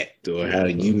react or how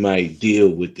you might deal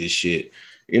with this shit.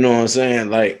 You know what I'm saying?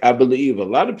 Like, I believe a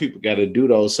lot of people got to do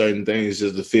those certain things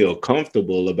just to feel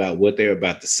comfortable about what they're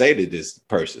about to say to this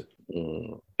person.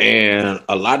 And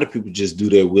a lot of people just do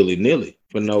that willy-nilly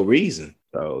for no reason.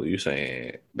 So you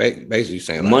saying, basically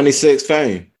saying like, money, sex,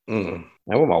 fame. Now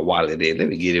where my wallet is? Let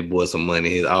me get that boy some money,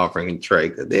 his offering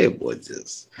trade, because that boy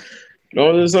just... You know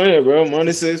what I'm saying, bro?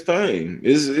 Money, sex, fame.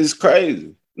 It's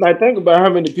crazy. Like, think about how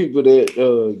many people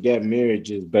that got married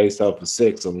just based off of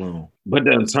sex alone, but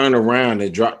then turn around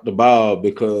and drop the ball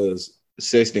because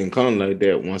sex didn't come like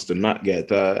that once the knot got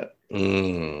tied.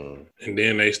 And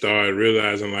then they started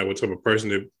realizing like what type of person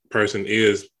the person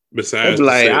is besides they be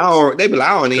like,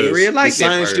 I don't even really like the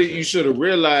same shit you should have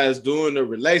realized during the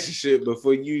relationship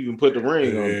before you even put the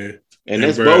ring on. And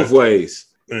that's both ways.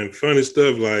 And funny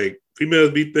stuff, like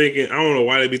females be thinking, I don't know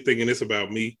why they be thinking this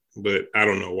about me, but I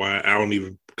don't know why. I don't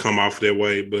even come off that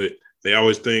way, but they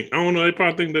always think, I don't know, they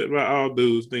probably think that about all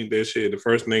dudes think that shit. The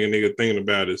first thing a nigga thinking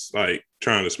about is like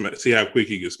trying to see how quick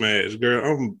he can smash.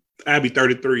 Girl, I'll be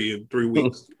 33 in 3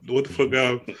 weeks. What the fuck?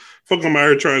 I'm out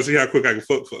here trying to see how quick I can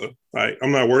fuck for. Like,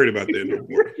 I'm not worried about that no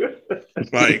more.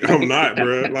 Like, I'm not,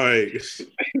 bro. Like,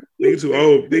 nigga too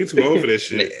old for that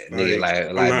shit. Like,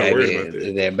 I'm not worried about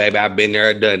that. Baby, I've been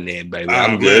there, done that, baby.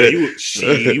 I'm good.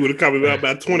 You would have called me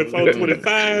about 24,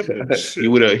 25.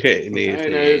 You would have. I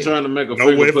ain't trying to make a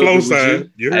no wet flow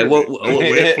sign. You heard what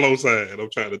wet flow sign? I'm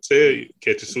trying to tell you.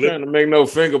 Catch a slip. Trying to make no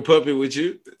finger puppy with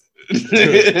you. I'm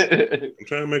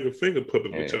trying to make a finger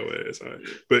puppet with your ass. Right.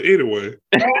 But anyway.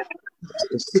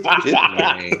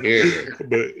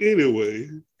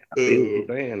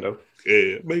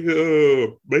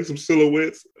 Make some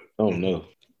silhouettes. Oh no.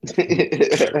 Flick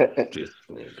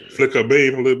her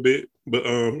beam a little bit. But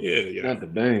yeah. Not the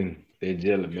bang. They're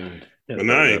jelly man. But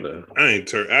I ain't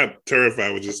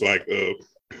terrified was just like a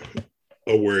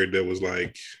word that was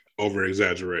like over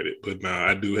exaggerated, but nah,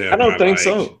 I do have. I don't think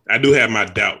so. I do have my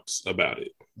doubts about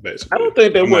it. Basically, I don't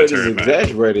think that word is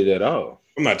exaggerated at all.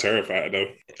 I'm not terrified though.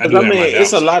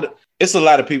 It's a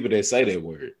lot of people that say that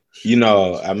word.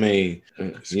 I mean,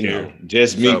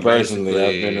 just me personally,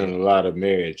 I've been in a lot of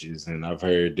marriages and I've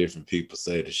heard different people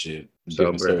say the shit.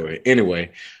 Story. Anyway,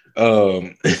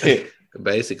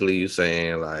 basically, you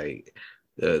saying like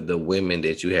the women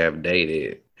that you have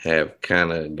dated have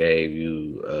kind of gave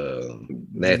you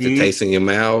nasty taste in your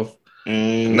mouth.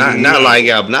 Not like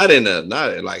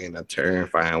in a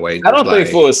terrifying way. I don't think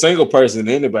for a single person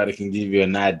anybody can give you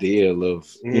an idea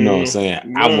of you know what I'm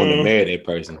saying. I want to marry that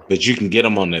person, but you can get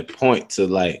them on that point to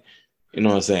like, you know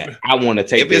what I'm saying. I want to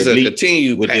take this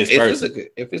leap with this person.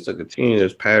 If it's a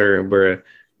continuous pattern, bro,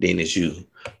 then it's you.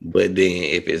 But then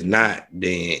if it's not,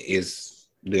 then it's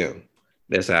them.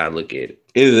 That's how I look at it.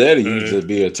 Either that or you just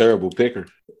be a terrible picker.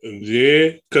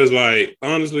 Yeah, because like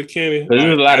honestly, Kenny,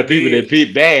 there's a lot of people that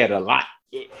pick bad a lot.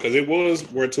 Because it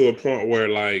we're to a point where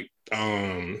like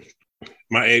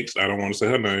my ex, I don't want to say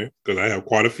her name because I have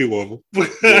quite a few of them. But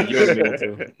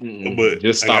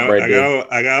just stop right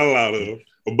there. I got a lot of them.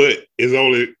 But it's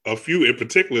only a few in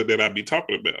particular that I be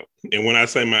talking about. And when I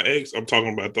say my ex, I'm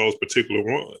talking about those particular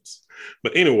ones.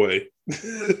 But anyway,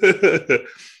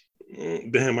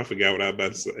 damn, I forgot what I was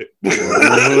about to say.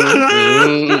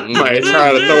 Might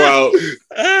try to throw out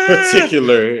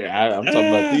particular. I'm talking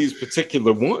about these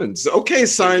particular ones. Okay,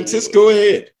 scientists, go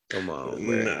ahead. Come on,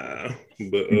 man. Nah,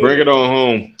 but bring it on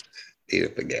home. He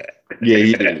forgot. Yeah,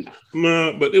 he did.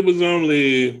 Nah, but it was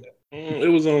only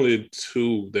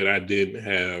two that I didn't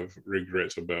have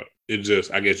regrets about. It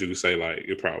just, I guess you could say like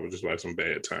it probably was just like some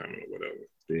bad timing or whatever.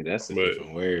 See, that's a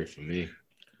different word for me.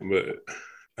 But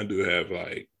I do have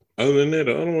like. Other than that,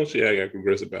 the other one, I got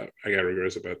regrets about.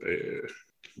 That.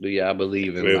 Do y'all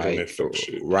believe in like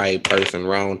right person,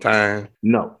 wrong time?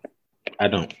 No, I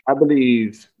don't. I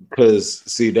believe because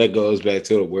see that goes back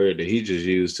to the word that he just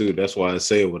used too. That's why I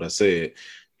said what I said.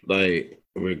 Like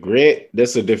regret,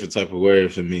 that's a different type of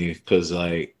word for me because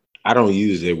like I don't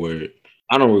use that word.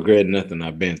 I don't regret nothing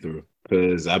I've been through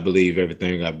because I believe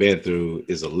everything I've been through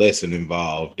is a lesson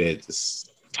involved that's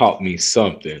taught me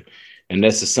something. And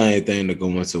that's the same thing to go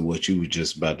into what you were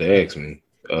just about to ask me,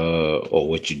 or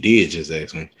what you did just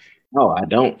ask me. No, I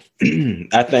don't.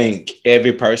 I think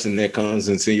every person that comes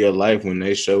into your life when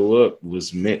they show up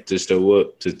was meant to show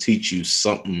up to teach you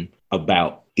something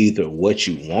about either what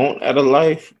you want out of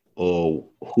life or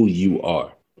who you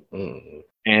are.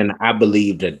 And I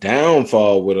believe the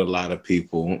downfall with a lot of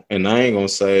people, and I ain't gonna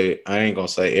say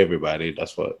everybody.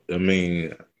 That's what I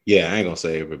mean. Yeah, I ain't gonna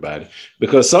say everybody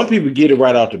because some people get it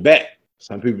right off the bat.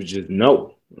 Some people just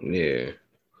know. Yeah.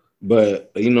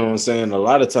 But, you know what I'm saying? A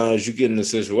lot of times you get into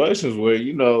situations where,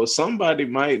 you know, somebody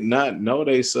might not know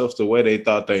themselves the way they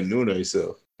thought they knew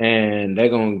themselves. And they're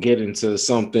going to get into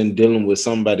something dealing with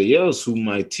somebody else who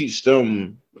might teach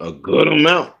them a good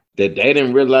amount that they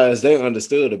didn't realize they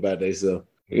understood about themselves.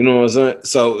 You know what I'm saying?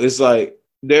 So it's like,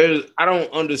 I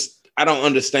don't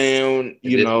understand,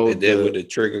 you know. And then when the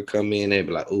trigger come in, they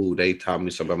be like, "Ooh, they taught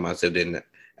me something about myself." Then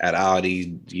at all these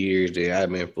years that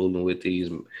I've been fooling with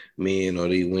these men or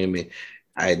these women,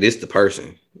 this the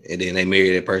person. And then they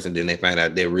marry that person, then they find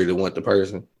out they really want the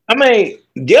person. I mean,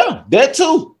 yeah, that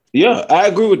too. Yeah, I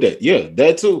agree with that. Yeah,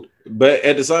 that too. But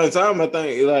at the same time, I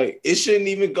think like it shouldn't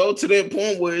even go to that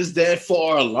point where it's that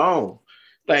far along.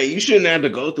 Like you shouldn't have to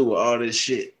go through all this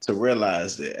shit to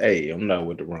realize that, hey, I'm not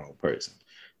with the wrong person.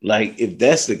 Like if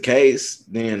that's the case,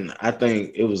 then I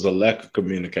think it was a lack of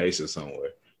communication somewhere.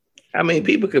 I mean,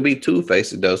 people could be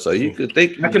two-faced though, so you could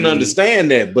think. I can understand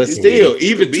that, but still,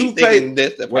 even two-faced.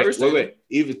 That's the person. Wait.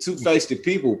 Even two-faced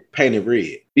people painted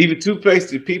red. Even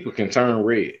two-faced people can turn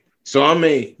red. So I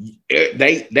mean,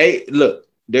 they look.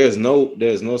 There's no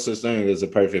such thing as a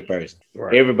perfect person.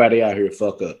 Right. Everybody out here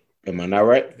fuck up. Am I not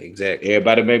right? Exactly.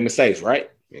 Everybody make mistakes,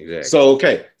 right? Exactly. So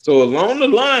okay. So along the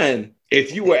line,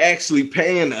 if you were actually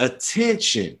paying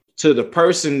attention to the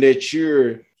person that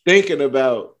you're thinking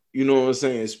about, you know what I'm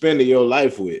saying, spending your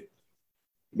life with,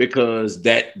 because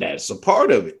that's a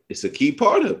part of it. It's a key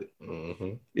part of it.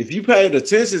 Mm-hmm. If you paid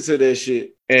attention to that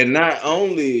shit and not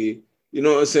only, you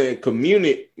know what I'm saying,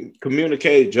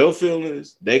 communicated your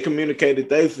feelings, they communicated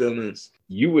their feelings,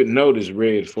 you would notice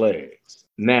red flags.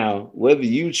 Now, whether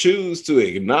you choose to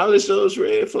acknowledge those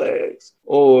red flags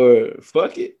or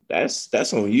fuck it,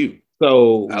 that's on you.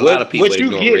 So a lot of people what you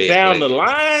get down the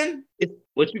line,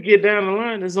 what you get down the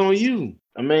line is on you.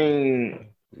 I mean,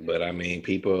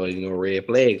 people ignore red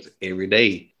flags every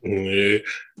day. Yeah.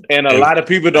 And a lot of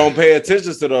people don't pay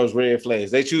attention to those red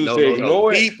flags. They choose to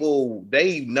ignore it. People,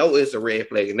 they know it's a red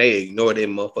flag and they ignore that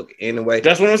motherfucker anyway.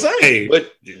 That's what I'm saying. Hey,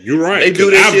 but you're right. They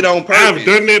do this shit on purpose. I've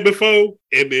done that before,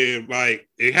 and then like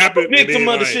it happened. Victim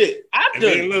of the shit.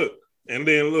 And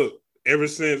then look. Ever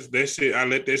since that shit, I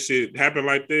let that shit happen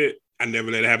like that. I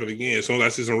never let it happen again. As soon as I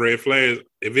see some red flags,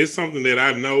 if it's something that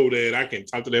I know that I can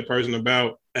talk to that person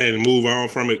about and move on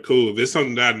from it, cool. If it's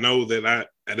something that I know that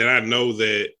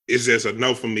it's just a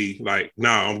no for me, like,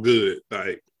 nah, I'm good.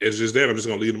 Like, it's just that I'm just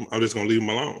gonna leave them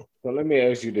alone. So let me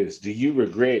ask you this: do you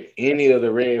regret any of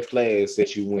the red flags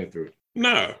that you went through?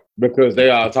 No. Because they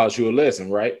all taught you a lesson,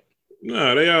 right?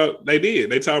 No, they did.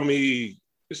 They taught me.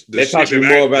 They taught you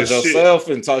more about yourself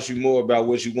and taught you more about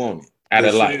what you wanted out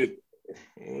of life.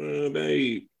 Well,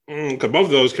 because both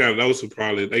of those are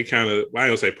probably, I ain't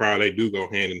gonna say probably, they do go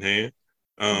hand in hand.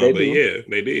 Yeah,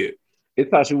 they did.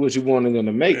 It taught you what you wanted them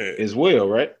to make as well,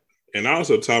 right? And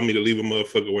also taught me to leave a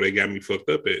motherfucker where they got me fucked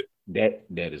up at.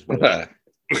 That is what. Yeah,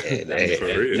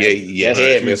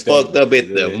 had me fucked up at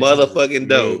the motherfucking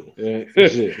door.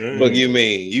 What you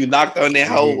mean? You knocked on that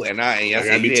hole, and I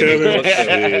be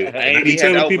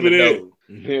telling people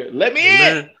that. Let me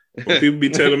in. When people be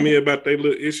telling me about their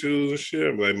little issues and shit,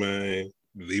 I'm like, man,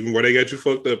 even where they got you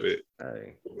fucked up at.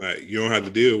 Like, you don't have to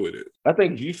deal with it. I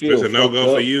think if you feel it's a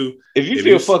no-go for you. If you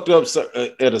feel fucked up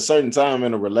at a certain time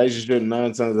in a relationship,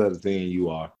 9 times out of 10 you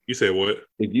are. You say what?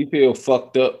 If you feel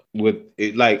fucked up with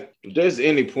it, like, if there's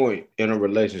any point in a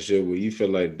relationship where you feel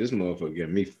like this motherfucker got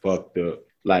me fucked up,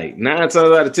 like 9 times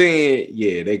out of 10,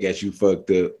 yeah, they got you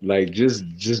fucked up. Like, just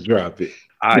drop it.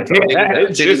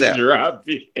 Just drop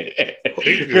it.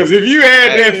 Because if you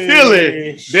had that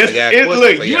feeling,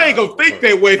 look, you ain't gonna think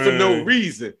that way for no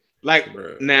reason. Like,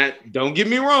 now, don't get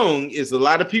me wrong, it's a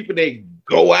lot of people that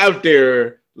go out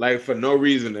there like for no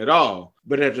reason at all.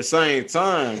 But at the same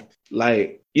time,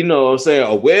 like, you know what I'm saying,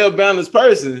 a well-balanced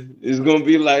person is gonna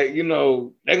be like, you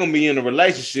know, they're gonna be in a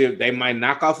relationship. They might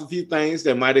knock off a few things,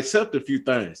 they might accept a few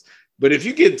things. But if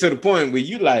you get to the point where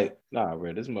you like, nah,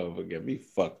 bro, this motherfucker got me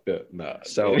fucked up. Nah.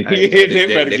 So they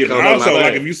better get also,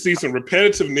 like, if you see some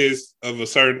repetitiveness of a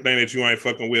certain thing that you ain't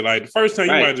fucking with, like the first time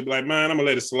you might just be like, man, I'm gonna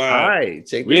let it slide. All right,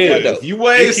 check this out. If you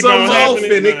wait something off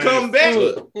and it come back,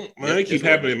 man, it keep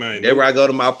happening, man. That's where I go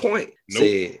to my point.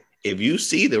 Said, if you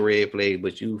see the red flag,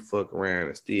 but you fuck around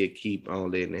and still keep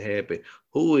on letting it happen,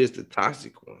 who is the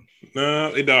toxic one? No,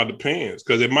 it all depends.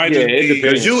 Because it might just be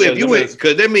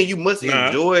because that means you must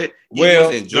enjoy it. You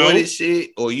must enjoy this shit,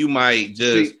 or you might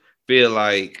just feel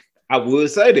like. I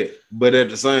would say that, but at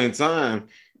the same time,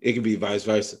 it can be vice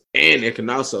versa, and it can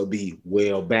also be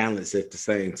well balanced at the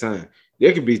same time.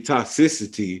 There could be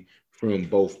toxicity from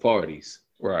both parties,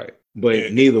 right?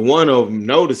 But neither one of them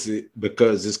notice it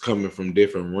because it's coming from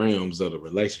different realms of the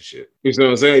relationship. You know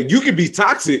what I'm saying? You can be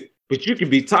toxic, but you can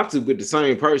be toxic with the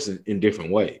same person in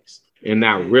different ways and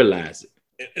not realize it.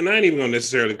 And I ain't even gonna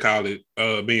necessarily call it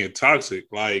being toxic.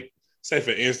 Like, say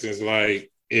for instance,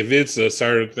 like if it's a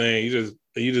certain thing, you just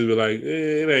be like,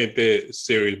 it ain't that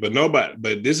serious.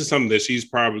 But this is something that she's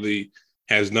probably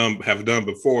have done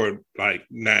before, like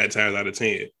 9 times out of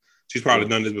 10. She's probably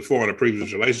done this before in a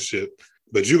previous relationship.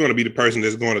 But you're gonna be the person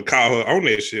that's going to call her on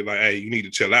that shit, like, hey, you need to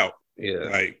chill out. Yeah.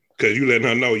 Like, because you letting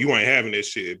her know you ain't having that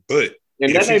shit. But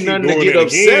that ain't nothing to get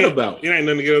upset about. It ain't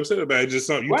nothing to get upset about. It's just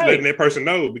something you letting that person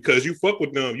know because you fuck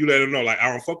with them. You let them know, like, I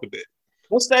don't fuck with that.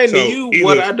 I'm saying to you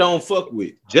what I don't fuck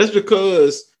with. Just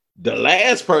because the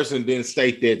last person didn't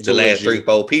state that. The last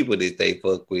 3-4 people that they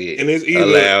fuck with and it's either,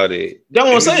 allowed it.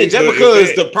 Don't want to say just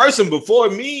because the person before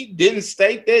me didn't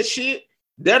state that shit,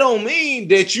 that don't mean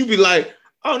that you be like,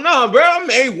 oh no, bro, I'm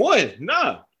A1.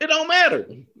 Nah, it don't matter.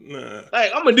 Nah.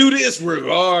 Like, I'm gonna do this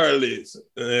regardless.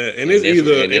 And it's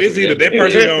either that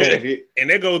person don't, and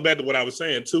that goes back to what I was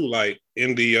saying too. Like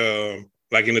in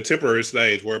the temporary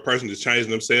stage where a person is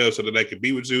changing themselves so that they can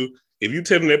be with you. If you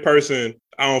telling that person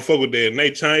I don't fuck with that and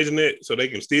they changing it so they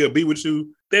can still be with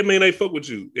you, that mean they fuck with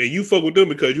you. And you fuck with them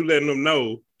because you letting them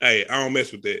know, hey, I don't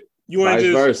mess with that. You ain't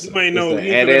you ain't know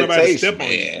you ain't nobody step on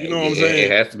you. You know what I'm saying?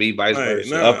 It has to be vice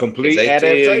versa. A complete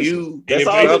adaptation. That's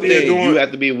all you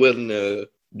have to be willing to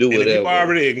do whatever. If you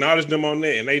already acknowledge them on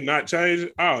that and they not change,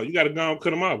 you got to go and cut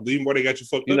them off. Even where they got you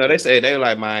fucked up. You know, they say they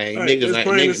like, man,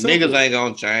 niggas ain't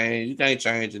gonna change. You can't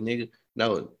change a nigga.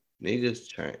 No, niggas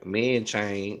change. Men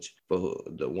change for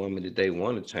the woman that they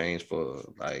want to change for.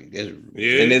 Like, that's, and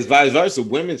it's vice versa.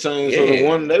 Women change for the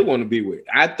one they want to be with.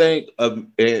 I think a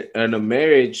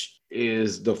marriage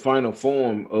is the final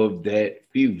form of that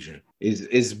fusion.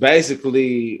 It's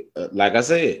basically, like I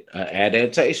said, an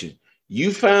adaptation.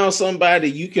 You found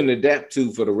somebody you can adapt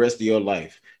to for the rest of your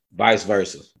life, vice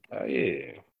versa.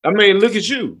 Yeah. I mean, look at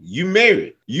you. You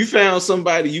married. You found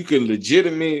somebody you can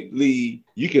legitimately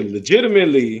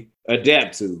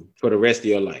adapt to for the rest of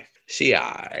your life. She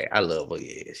alright. I love her.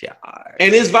 Yeah, she alright.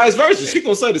 And it's vice versa. She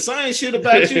gonna say the same shit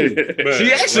about you.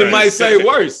 She actually might say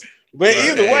worse. But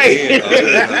either way,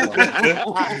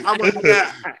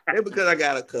 because I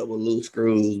got a couple loose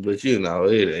screws, but you know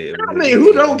it. I mean,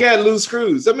 who don't got loose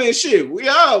screws? I mean, shit, we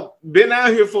all been out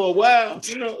here for a while,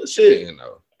 you know. Shit, you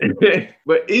know.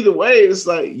 But either way, it's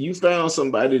like you found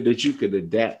somebody that you could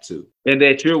adapt to, and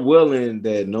that you're willing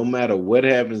that no matter what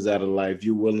happens out of life,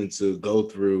 you're willing to go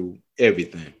through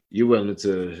everything. You're willing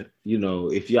to,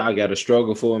 if y'all got to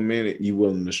struggle for a minute, you're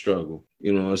willing to struggle.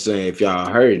 You know what I'm saying? If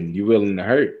y'all hurting, you're willing to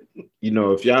hurt.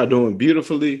 If y'all doing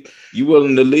beautifully, you're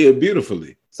willing to live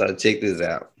beautifully. So check this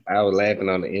out. I was laughing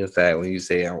on the inside when you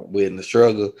say I'm willing to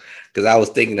struggle, because I was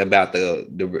thinking about the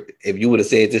if you would have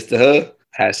said this to her,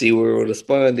 how she would have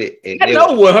responded. And I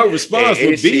know what her response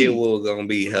would be. It was gonna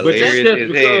be hilarious.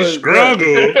 But that's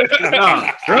struggle.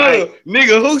 Struggle.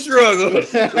 Nigga, who struggle?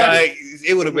 Like,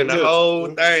 it would have been the whole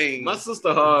thing. My sister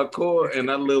hardcore and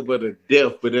a little bit of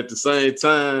depth, but at the same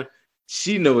time,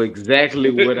 she know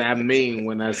exactly what I mean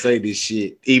when I say this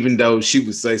shit, even though she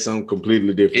would say something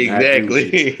completely different.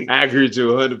 Exactly. I agree with you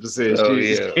 100%. Oh,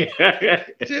 yeah.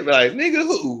 She'd be like, nigga,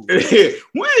 who?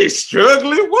 We ain't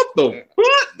struggling. What the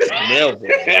fuck? Never.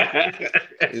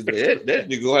 That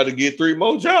nigga gonna have to get 3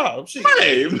 more jobs.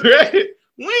 Hey, man.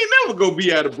 We ain't never gonna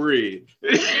be out of bread.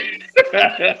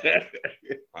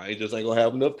 I just ain't gonna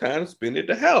have enough time to spend at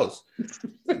the house.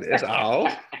 That's all.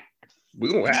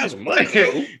 We're gonna have some money.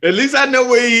 At least I know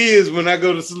where he is when I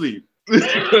go to sleep.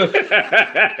 There's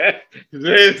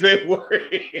that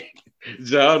word.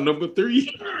 Job number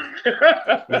 3.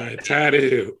 Man, tired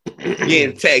of hell.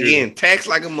 Getting taxed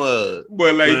like a mug.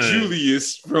 Boy, like man.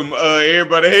 Julius from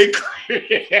Everybody Hate Chris.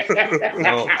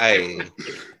 Hey.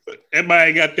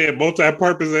 Everybody got that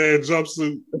multi-purpose ass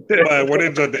jumpsuit. Where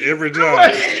they jump to every job.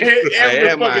 Every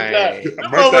fucking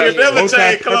job.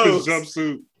 Multi-purpose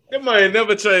jumpsuit. That might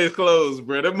never change clothes,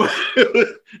 bro. That might.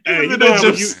 Hey, you know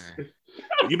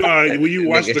how when you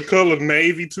watch the color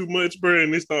navy too much, bro,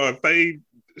 and it start fade.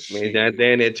 Man, that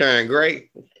then it turned gray.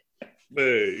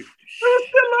 Man, it's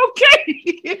still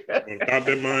okay. Thought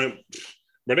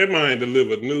that mine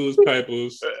delivered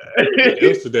newspapers. What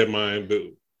else did that mine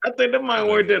do? I think that might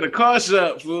worked at a car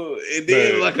shop and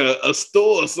then like a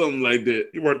store or something like that.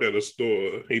 He worked at a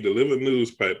store. He delivered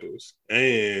newspapers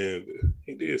and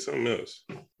he did something else.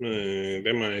 Man,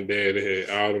 that my dad had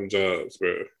all them jobs,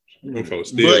 bro. Them folks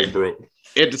still broke.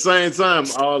 At the same time,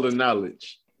 all the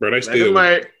knowledge. Bro, they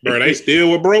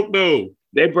still were broke though.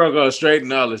 They broke all straight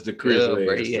knowledge to Chris.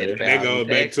 That goes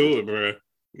back to it, bro.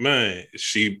 Man,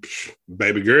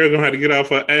 baby girl gonna have to get off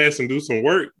her ass and do some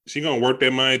work. She gonna work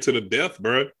that mind to the death,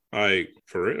 bro. Like,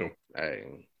 for real.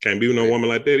 Can't be with no woman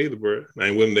like that either, bro. I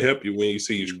ain't willing to help you when you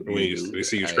see you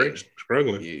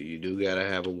struggling. You do gotta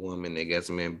have a woman that got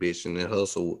some ambition and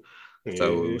hustle,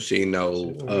 so she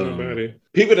know.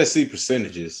 People that see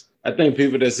percentages. I think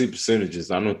people that see percentages,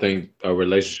 I don't think a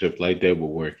relationship like that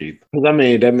will work either. Because I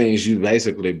mean, that means you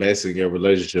basically basing your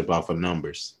relationship off of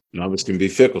numbers. Numbers can be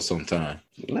fickle sometimes.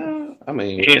 No, I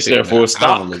mean, it's therefore stop.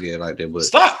 I don't look at it like that, but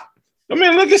stop. I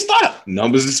mean, look at stop.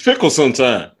 Numbers is fickle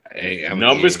sometimes. Hey,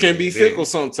 numbers can be fickle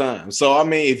sometimes. So I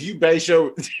mean, if you base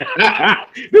your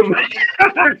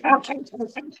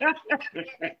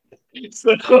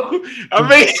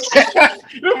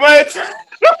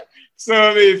So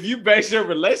I mean, if you base your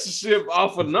relationship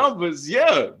off of numbers,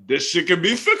 yeah, this shit can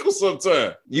be fickle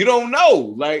sometimes. You don't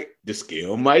know. Like the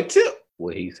scale might tip.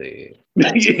 What he said.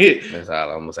 That's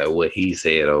all I'm gonna say. What he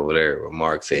said over there, what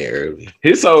Mark said earlier.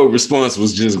 His whole response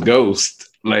was just ghost.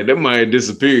 Like that might have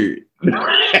disappeared.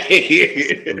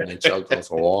 Choked on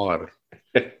some water.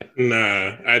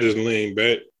 Nah, I just lean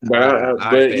back.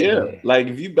 But yeah, like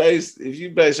if you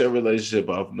base your relationship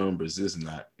off numbers, it's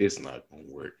not gonna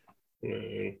work.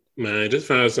 Man, just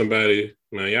find somebody.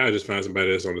 Man, y'all just find somebody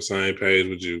that's on the same page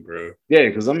with you, bro. Yeah,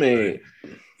 because I mean,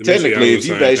 technically, if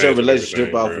you base your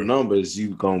relationship off of numbers,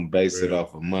 you gonna base it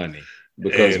off of money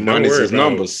because money is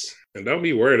numbers. And don't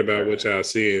be worried about what y'all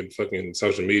see in fucking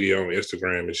social media on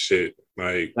Instagram and shit.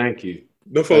 Like, thank you.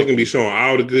 Them folks can be showing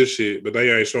all the good shit, but they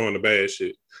ain't showing the bad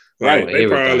shit. Like, right? They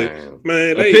probably,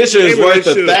 man. A picture is worth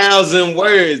 1,000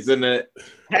 words, and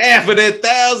half of that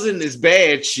 1,000 is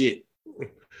bad shit.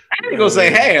 I ain't gonna say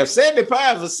half.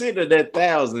 75% of that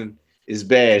 1,000 is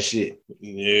bad shit.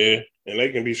 Yeah, and they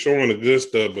can be showing the good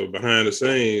stuff, but behind the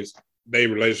scenes, their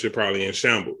relationship probably in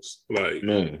shambles. Like,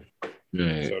 man. So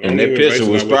and that picture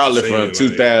was probably from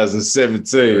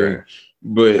 2017, right.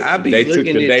 But they took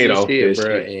the date off, shit,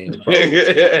 bro. And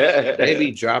they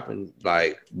be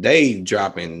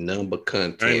dropping number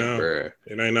content, bro.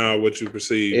 It ain't all what you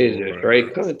perceive. It's just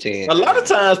great content. A lot of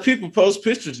times, people post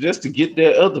pictures just to get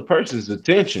their other person's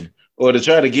attention or to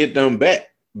try to get them back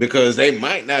because they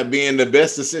might not be in the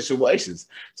best of situations.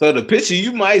 So the picture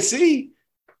you might see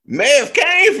may have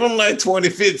came from like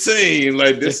 2015.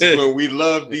 Like this is when we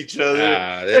loved each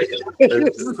other.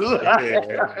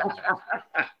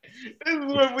 This is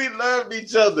when we loved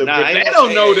each other. Nah, but they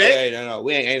don't know that. Hey, no.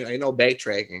 We ain't no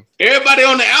backtracking. Everybody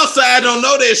on the outside don't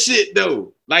know that shit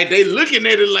though. Like they looking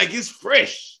at it like it's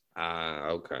fresh.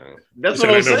 Okay. That's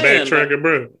what I'm saying. No backtracking,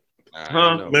 bro.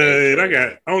 Huh? Man,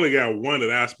 I only got one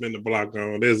that I spend the block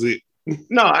on. That's it.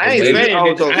 No, I ain't saying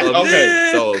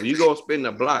okay. So if you go spin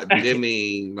the block, does that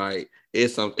mean like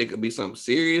it could be something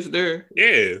serious there?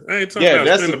 Yeah, I ain't talking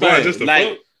about spin the block just to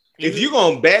fuck. If you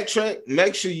gonna backtrack,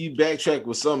 make sure you backtrack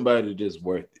with somebody that's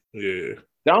worth it. Yeah.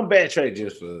 Don't backtrack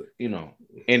just for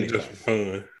anything. Just for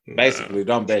fun. Basically,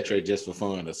 don't backtrack just for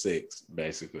fun or sex.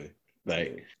 Basically,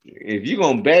 like if you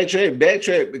gonna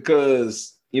backtrack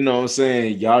because you know what I'm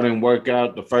saying, y'all didn't work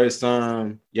out the first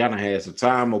time, y'all done had some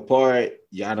time apart,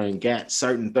 y'all done got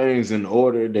certain things in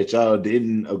order that y'all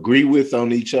didn't agree with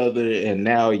on each other, and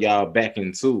now y'all back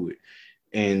into it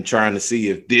and trying to see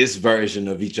if this version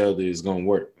of each other is gonna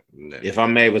work. If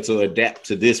I'm able to adapt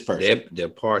to this person. The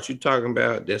part you talking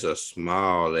about, that's a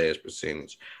small ass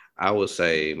percentage. I would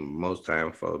say most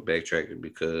time for backtracking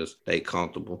because they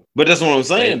comfortable. But that's what I'm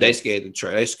saying. They scared to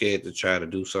try. They scared to try to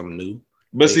do something new.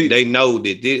 But they know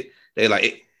that they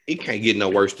like it can't get no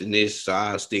worse than this, so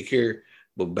I'll stick here.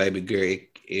 But baby girl,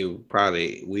 it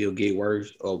probably will get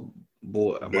worse. Or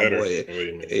boy, better. My boy,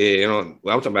 you know,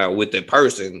 I'm talking about with the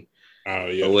person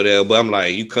or whatever. But I'm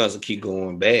like, you constantly keep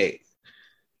going back,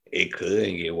 it could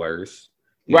get worse.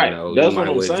 Right. You know, that's what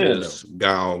I'm saying. Just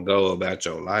go about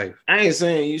your life. I ain't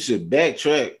saying you should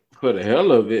backtrack for the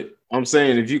hell of it. I'm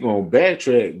saying if you're gonna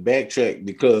backtrack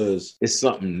because it's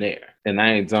something there. And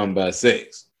I ain't talking about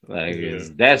sex. Like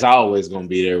that's always gonna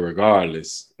be there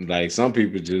regardless. Like some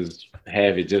people just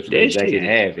have it just because they can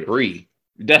have it. Free.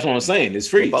 That's what I'm saying. It's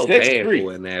free. Sex is free.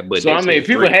 In that, but so I mean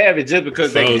people have it just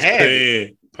because they can have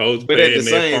it. But at the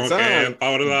same time,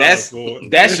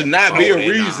 that should not be a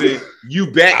reason you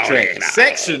backtrack.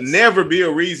 Sex should never be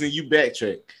a reason you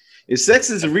backtrack. If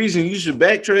sex is a reason you should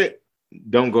backtrack,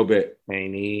 don't go back.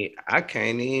 I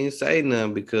can't even say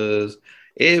nothing because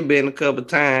it's been a couple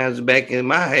times back in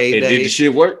my heyday. Did the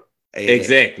shit work?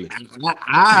 Exactly.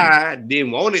 I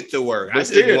didn't want it to work. But I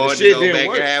just wanted to go back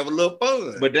and have a little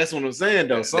fun. But that's what I'm saying,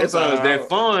 though. Sometimes that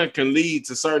fun can lead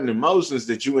to certain emotions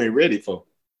that you ain't ready for.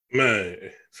 Man,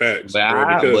 facts.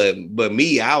 But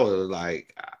me, I was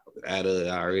like,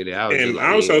 already. And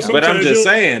also, but I'm just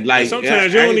saying, like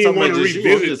sometimes you don't even want to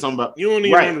revisit. You don't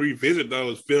even want to revisit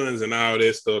those feelings and all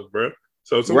that stuff, bro.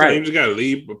 So sometimes you just gotta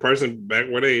leave a person back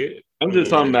where they at. I'm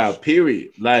just talking about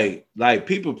period. Like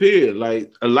people, period.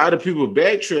 Like a lot of people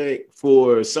backtrack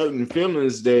for certain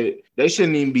feelings that they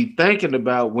shouldn't even be thinking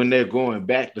about when they're going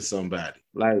back to somebody.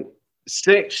 Like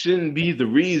sex shouldn't be the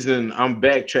reason I'm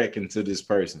backtracking to this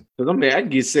person. Because I mean, I can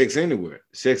get sex anywhere.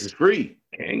 Sex is free.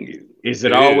 Is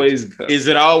it always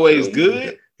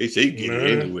good? He said get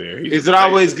it anywhere. Is it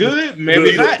always good?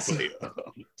 Maybe not.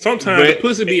 Sometimes the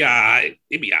pussy be all right.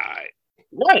 It be all right.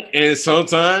 Right. And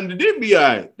sometimes it did be all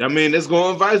right. I mean, it's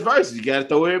going vice versa. You got to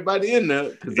throw everybody in there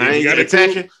because I ain't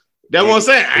attacking. That's what I'm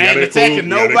saying. I ain't attacking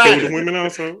nobody. The women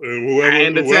also. I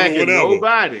ain't attacking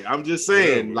nobody. I'm just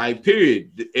saying, like,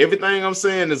 period. Everything I'm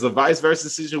saying is a vice versa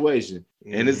situation.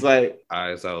 And it's like, all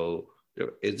right, so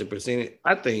is the percentage?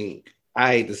 I think,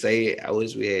 I hate to say it, I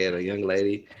wish we had a young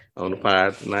lady on the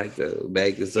pod tonight to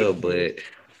back this up, but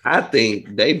I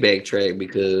think they backtrack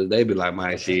because they be like,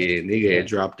 my shit, nigga had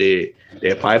dropped that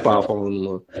pipe off on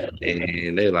them,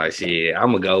 and they like, shit,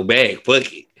 I'm gonna go back, fuck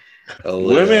it.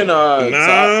 Women are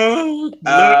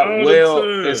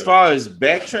well, as far as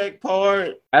backtrack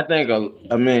part, I think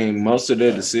most of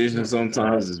their decisions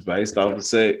sometimes is based off of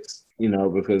sex, you know,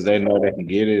 because they know they can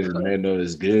get it and they know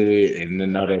it's good, and they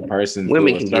know that person.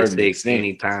 Women can get sex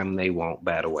anytime they want,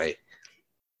 by the way.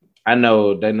 I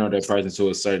know they know that person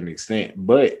to a certain extent,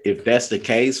 but if that's the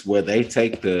case where they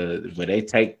take the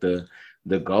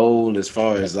goal as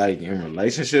far as like in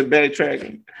relationship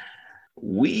backtracking,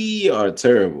 we are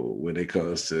terrible when it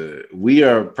comes to. We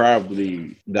are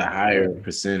probably the higher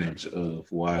percentage of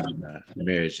why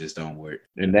marriages don't work,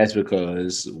 and that's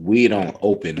because we don't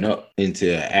open up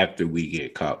until after we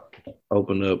get caught.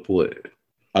 Open up what?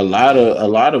 A lot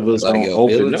of us don't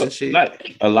open up.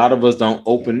 Like a lot of us don't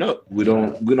open up. We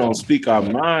don't speak our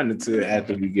mind until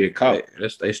after we get caught.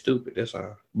 They stupid. That's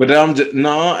all. But I ain't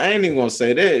even gonna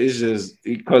say that. It's just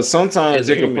because sometimes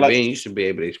you should be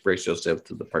able to express yourself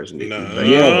to the person.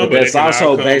 But that's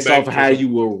also based off of how you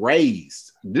were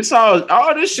raised.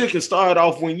 All this shit can start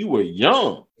off when you were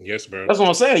young. Yes, bro. That's what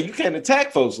I'm saying. You can't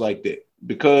attack folks like that.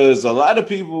 Because a lot of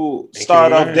people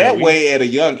start off that way at a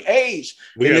young age,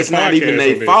 and it's not even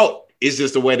their fault. It's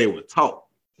just the way they were taught.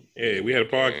 Yeah, we had a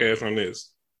podcast on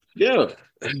this. Yeah.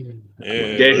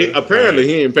 Apparently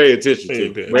he didn't pay attention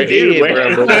to it. But anyway,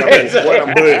 bro,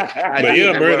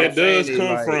 that does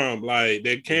come from like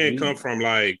that can come from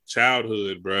like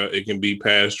childhood, bro. It can be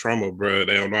past trauma, bro.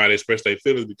 They don't know how to express their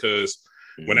feelings because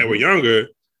when they were younger,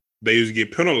 they used to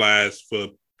get penalized for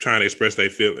trying to express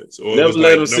their feelings. Or never it was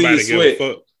let like them nobody see you give sweat.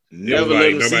 a fuck. Never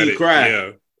let them see you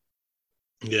cry.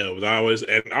 Yeah, it was always,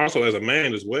 and also as a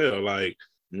man as well, like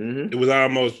it was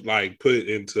almost like put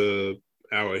into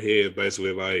our head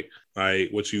basically like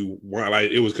what you want,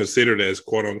 like it was considered as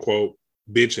quote unquote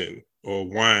bitching or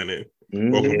whining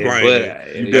or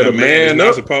complaining. You got a man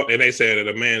not supposed, and they said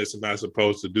that a man is not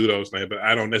supposed to do those things, but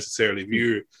I don't necessarily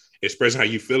view expressing how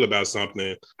you feel about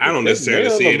something. I don't necessarily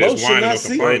see it as whining or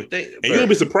complaining. And you'll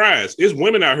be surprised. There's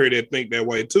women out here that think that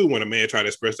way too when a man try to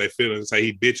express their feelings and say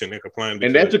he bitching and complaining.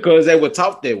 And that's because they were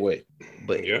taught that way.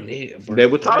 But they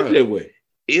were taught that way.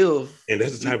 And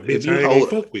that's the type of bitch I ain't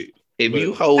gonna fuck with. If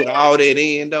you hold all that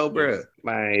in though, bro,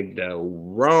 like the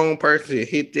wrong person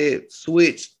hit that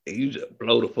switch and you just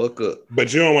blow the fuck up.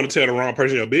 But you don't want to tell the wrong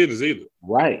person your business either.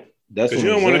 Right. That's because you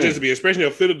don't want to just be expressing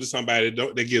your feelings to somebody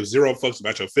that gives zero fucks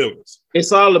about your feelings.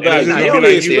 It's all about you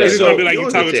don't be like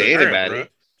you talking to anybody. Bro.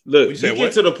 Look, you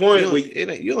get to the point where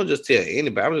you don't just tell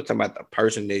anybody. I'm just talking about the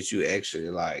person that you actually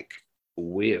like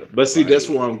with. But see, that's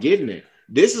where I'm getting at.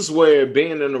 This is where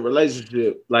being in a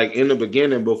relationship, like in the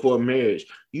beginning before marriage,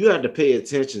 you have to pay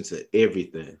attention to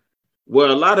everything. Where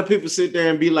a lot of people sit there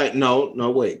and be like, no,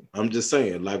 wait. I'm just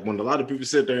saying, like when a lot of people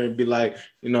sit there and be like,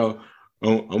 you know,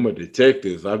 I'm a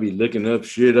detective. I be looking up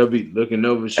shit. I be looking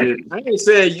over shit. I ain't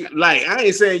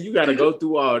saying you got to go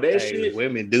through all that shit.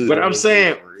 Women do, but I'm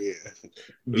saying,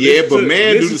 but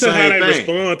men do the same how they thing.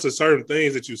 Respond to certain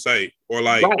things that you say, or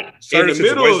like in the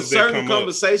middle of certain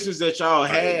conversations that y'all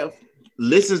have.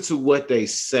 Listen to what they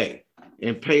say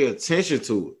and pay attention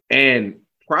to it and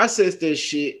process that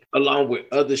shit along with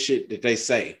other shit that they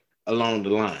say along the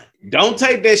line. Don't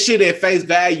take that shit at face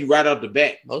value right off the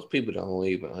bat. Most people don't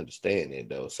even understand it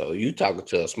though. So you talking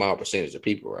to a small percentage of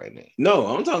people right now. No,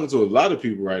 I'm talking to a lot of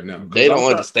people right now. They don't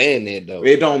understand it though.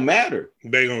 It don't matter.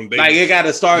 They it got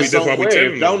to start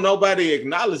somewhere. Don't nobody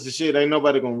acknowledge the shit. Ain't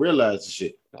nobody gonna realize the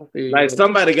shit. Like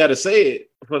somebody got to say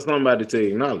it for somebody to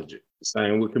acknowledge it.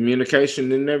 Same with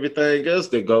communication and everything else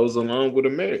that goes along with a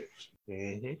marriage.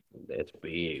 Mm-hmm. That's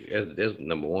big. That's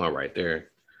number one right there.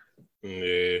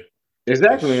 Yeah.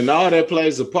 Exactly. And all that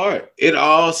plays a part. It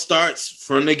all starts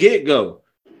from the get-go.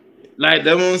 Like,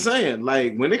 that's what I'm saying.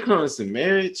 Like, when it comes to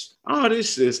marriage, all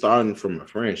this shit is starting from a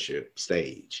friendship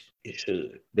stage. It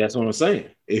should. That's what I'm saying.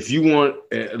 If you want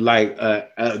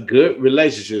a good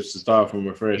relationship to start from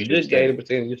a friendship, you just gave the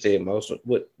percentage. You said most.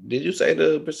 What did you say?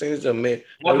 The percentage of men?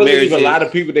 I believe a lot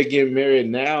of people that get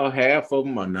married now, half of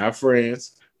them are not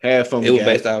friends. Half of them it was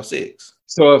based off sex.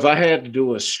 So if I had to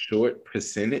do a short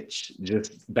percentage,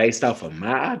 just based off of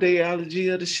my ideology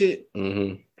of the shit,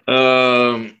 and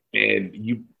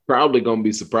you probably gonna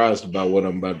be surprised about what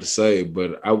I'm about to say,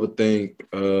 but I would think.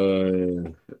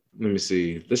 Let me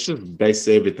see. Let's just base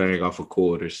everything off of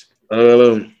quarters.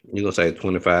 You're gonna say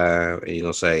 25, and you're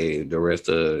gonna say the rest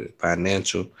of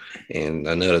financial, and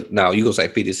another. No, you're gonna say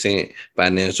 50%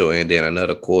 financial, and then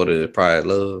another quarter is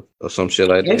probably love or some shit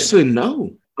like that. Actually,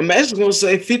 no. I'm actually gonna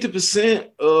say 50%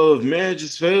 of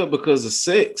marriages fail because of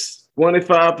sex.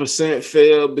 25%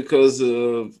 fail because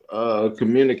of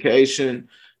communication,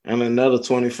 and another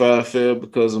 25% fail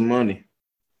because of money.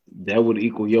 That would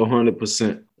equal your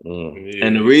 100%. Yeah.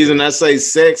 And the reason I say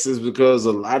sex is because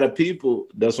a lot of people,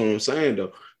 that's what I'm saying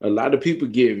though, a lot of people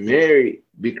get married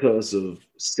because of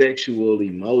sexual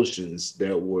emotions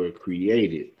that were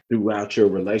created throughout your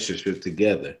relationship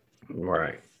together.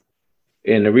 Right.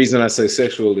 And the reason I say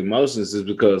sexual emotions is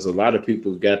because a lot of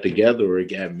people got together or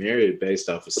got married based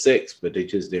off of sex, but they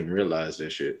just didn't realize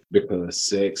that shit because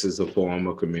sex is a form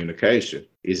of communication.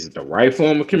 Is it the right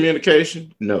form of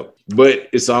communication? No, but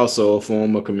it's also a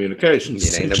form of communication.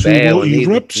 It ain't a bad one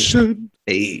eruption.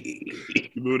 Hey.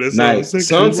 Sometimes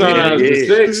the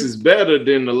sex is better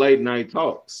than the late night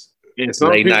talks. And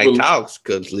some late night talks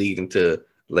could lead into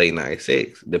late night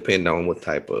sex, depending on what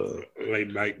type of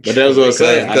late night. But that's what I'm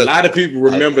saying. A lot of people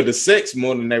remember the sex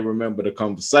more than they remember the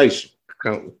conversation.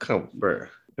 Bro,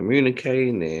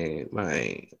 communicating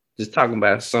and just talking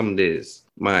about something that's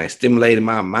stimulating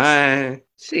my mind.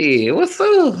 Shit, what's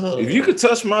up? If you could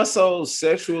touch my soul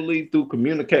sexually through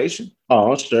communication,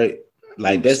 I'm straight.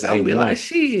 Like that's I'll be like,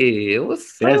 shit,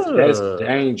 what's up? That's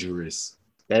dangerous.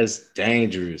 That's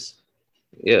dangerous.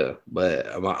 Yeah, but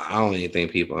I don't even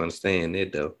think people understand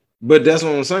it though. But that's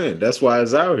what I'm saying. That's why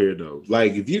it's out here though.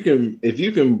 Like if you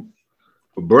can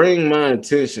bring my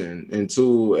attention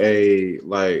into a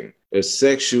a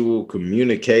sexual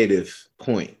communicative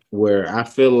point where I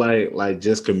feel like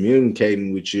just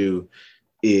communicating with you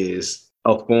is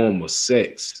a form of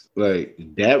sex. Like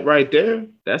that right there,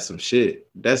 that's some shit.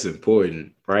 That's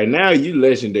important. Right now, you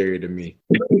legendary to me.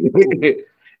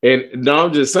 And no,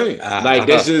 I'm just saying, like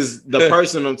that's just the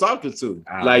person I'm talking to.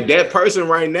 Like that person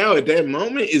right now at that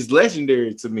moment is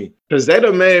legendary to me because that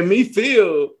done made me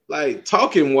feel like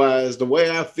talking wise the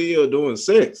way I feel doing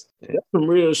sex. That's some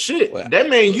real shit. Wow. That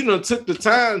man, you know, took the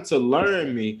time to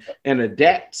learn me and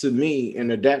adapt to me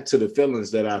and adapt to the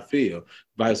feelings that I feel,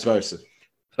 vice versa.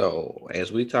 So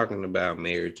as we talking about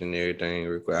marriage and everything,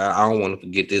 I don't want to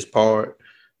forget this part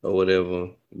or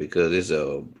whatever, because it's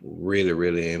a really,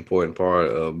 really important part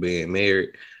of being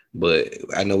married. But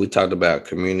I know we talked about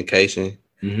communication.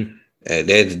 Mm-hmm. And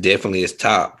that's definitely its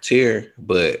top tier.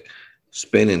 But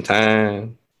spending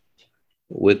time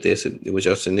with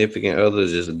your significant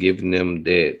others, just giving them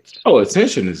that. Oh,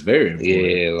 attention is very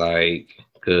important. Yeah, like,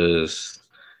 because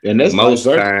that's most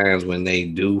times when they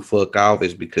do fuck off,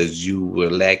 it's because you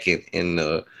were lacking in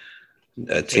the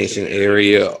attention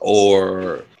area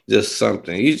or just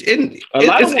something. It's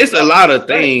a lot of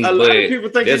things. A lot of people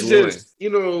think it's just, you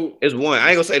know, it's one. I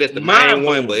ain't gonna say that's the main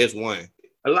one, but it's one.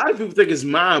 A lot of people think it's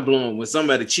mind blowing when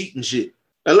somebody cheating shit.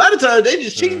 A lot of times they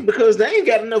just cheating because they ain't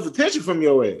got enough attention from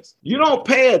your ass. You don't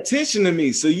pay attention to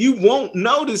me, so you won't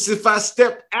notice if I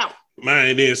step out.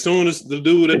 Man, then as soon as the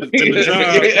dude at the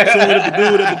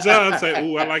job, say,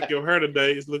 "Oh, I like your hair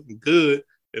today. It's looking good."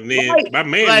 And then my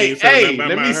man needs hey,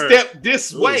 let me step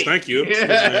this way. Thank you.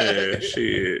 Man,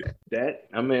 shit.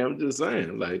 I'm just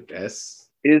saying, like I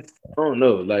don't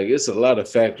know, like it's a lot of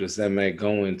factors that may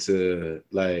go into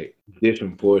like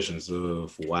different portions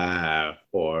of why,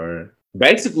 or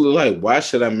basically like why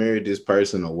should I marry this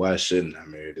person or why shouldn't I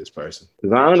marry this person?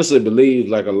 Because I honestly believe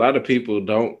like a lot of people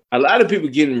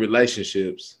get in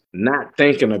relationships not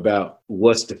thinking about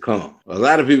what's to come. A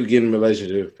lot of people get in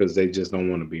relationships because they just don't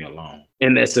want to be alone.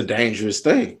 And that's a dangerous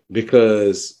thing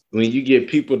because when you get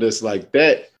people that's like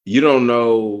that, you don't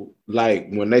know, like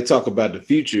when they talk about the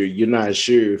future, you're not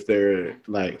sure if they're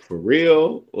like for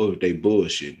real or if they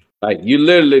bullshit. Like you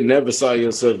literally never saw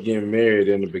yourself getting married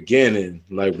in the beginning,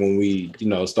 like when we, you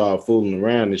know, started fooling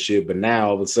around and shit. But now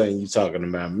all of a sudden you're talking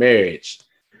about marriage.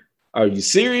 Are you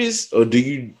serious, or did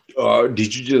you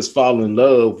just fall in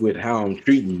love with how I'm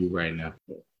treating you right now?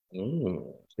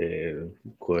 Yeah,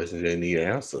 questions that need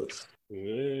answers.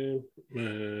 Yeah,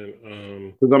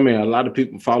 man. Because I mean, a lot of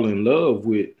people fall in love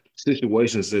with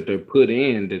situations that they're put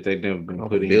in that they've never been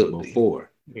put in before.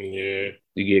 Yeah,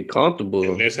 you get comfortable.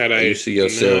 And that's how you see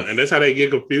yourself, and that's how they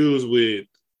get confused with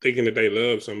thinking that they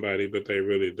love somebody, but they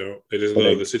really don't. They just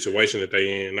love the situation that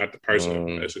they in, not the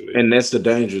person. And that's the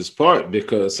dangerous part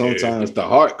because sometimes the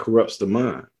heart corrupts the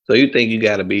mind. So you think you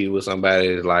got to be with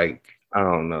somebody that's like, I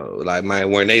don't know, like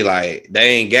when they like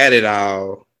they ain't got it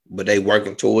all, but they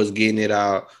working towards getting it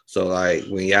all. So like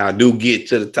when y'all do get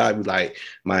to the top, like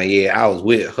I was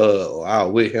with her or I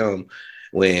was with him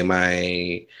when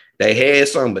they had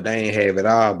something, but they ain't have it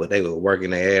all, but they were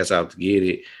working their ass out to get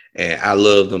it. And I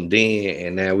loved them then,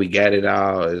 and now we got it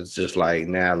all. It's just like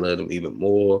now I love them even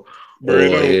more. But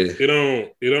it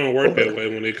don't work that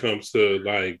way when it comes to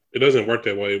like it doesn't work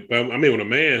that way. But I mean, when a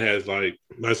man has like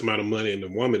nice amount of money and the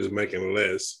woman is making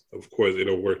less, of course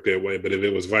it'll work that way. But if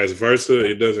it was vice versa,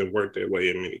 it doesn't work that way.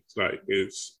 I mean,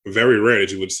 it's very rare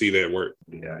that you would see that work.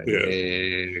 Yeah,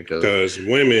 because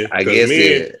women, I guess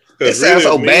it sounds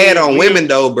so bad on women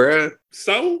though, bro.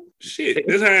 So shit,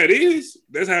 that's how it is.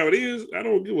 That's how it is. I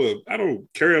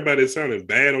don't care about it sounding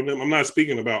bad on them. I'm not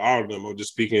speaking about all of them. I'm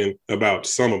just speaking about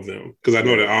some of them because I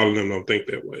know that all of them don't think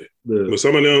that way. Yeah. But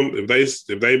some of them, if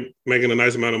they making a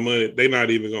nice amount of money, they're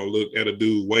not even gonna look at a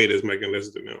dude way that's making less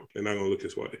than them. They're not gonna look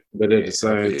his way. But at the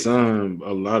same time,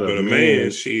 a lot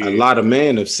of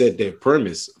men have set that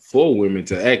premise for women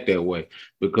to act that way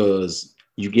because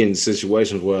you get in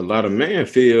situations where a lot of men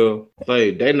feel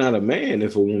like they're not a man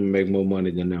if a woman make more money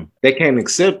than them. They can't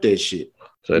accept that shit.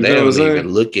 So they don't even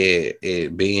look at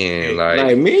it being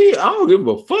like me. I don't give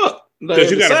a fuck. Like, at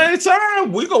the same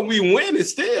time, we gonna be winning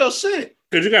still. Shit.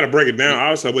 Because you got to break it down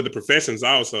also with the professions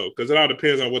also, because it all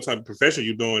depends on what type of profession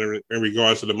you're doing in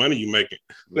regards to the money you're making.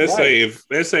 Let's say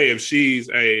if she's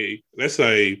let's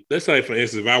say for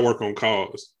instance, if I work on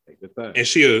cars and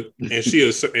she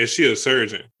a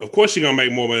surgeon, of course she gonna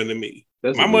make more money than me.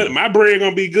 My bread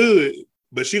gonna be good,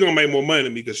 but she gonna make more money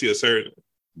than me because she a surgeon.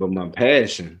 But my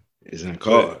passion is in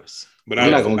cars. But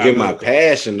I'm not gonna give my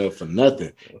passion up for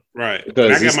nothing, right?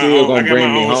 Because I got my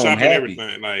own shop and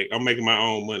everything. Like I'm making my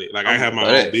own money. Like I have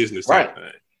my own business, right?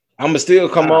 I'ma still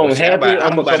come on happy.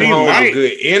 I'm gonna come home with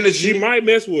good energy. She might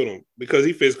mess with him because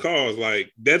he fits cars.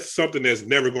 Like that's something that's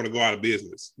never going to go out of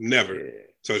business. Never. Yeah.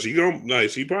 So she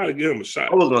probably give him a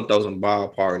shot. I was gonna throw some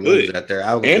ballpark numbers out there.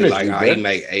 I was gonna be like, oh, he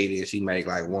make 80 and she make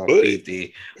like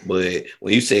 150. But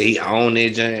when you say he owned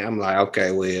that joint, I'm like,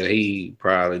 okay, well, he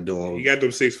probably doing. He got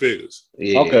them 6 figures.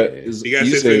 Yeah. Okay. He got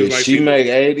you 6 figures. Like she make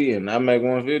 80 and I make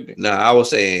 150. No, I was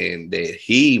saying that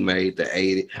he made the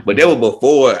 80, but that was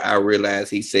before I realized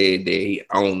he said that he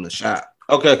owned the shop.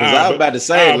 Okay, because I was about to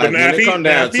say, like, when it come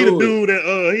down to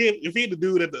it, if he the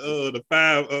dude at the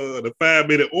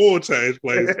 5-minute oil change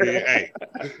place, then,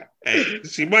 hey,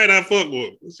 she might not fuck with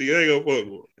him. She ain't gonna fuck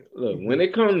with him. Look, when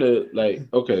it come to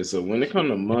when it come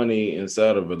to money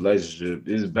inside a relationship,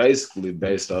 it's basically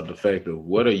based off the fact of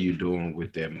what are you doing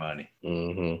with that money.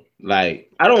 Mm-hmm. Like,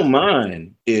 I don't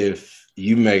mind if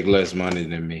you make less money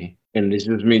than me. And it's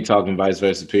just me talking vice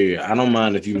versa, period. I don't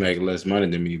mind if you make less money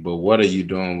than me, but what are you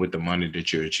doing with the money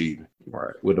that you're achieving?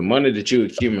 Right. With the money that you're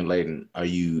accumulating, are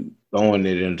you throwing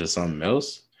it into something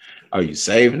else? Are you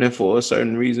saving it for a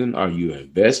certain reason? Are you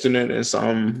investing it in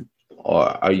something? Or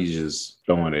are you just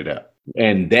throwing it out?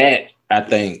 And that, I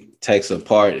think, takes a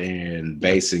part in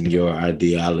basing your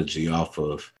ideology off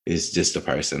of, it's just the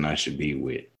person I should be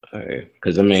with.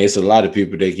 Because I mean, it's a lot of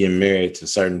people that get married to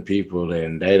certain people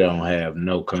and they don't have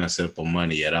no concept of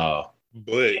money at all.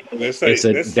 But let's say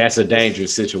that's a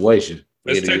dangerous situation.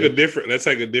 Let's take a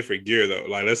different gear though.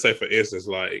 Like, let's say for instance,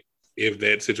 like if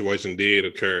that situation did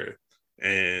occur,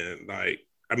 and like,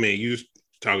 I mean, you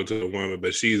talking to a woman,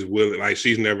 but she's willing, like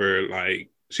she's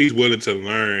willing to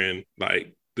learn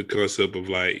like the concept of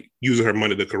like using her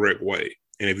money the correct way.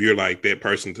 And if you're like that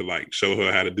person to like show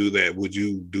her how to do that, would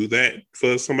you do that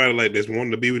for somebody like that's wanting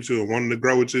to be with you and wanting to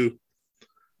grow with you?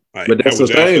 Like, but that's the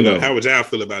thing, though. How would y'all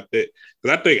feel about that?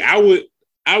 Because I think I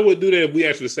would do that if we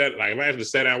actually sat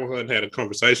down with her and had a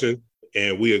conversation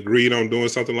and we agreed on doing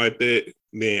something like that.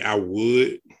 Then I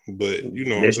would. But you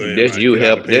know what I'm saying? That's you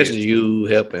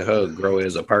helping her grow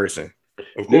as a person.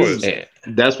 Of course.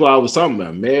 That's why I was talking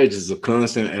about. Marriage is a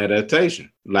constant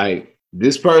adaptation. Like,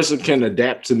 this person can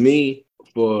adapt to me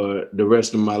for the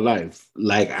rest of my life,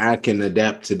 like I can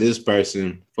adapt to this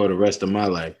person for the rest of my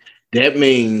life. That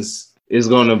means it's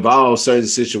going to involve certain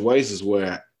situations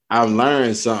where I've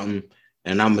learned something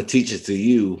and I'm going to teach it to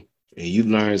you, and you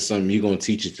learn something, you're going to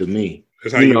teach it to me.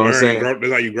 That's how you learn.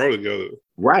 That's how you grow together.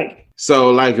 Right.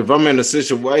 So, like, if I'm in a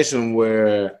situation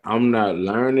where I'm not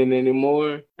learning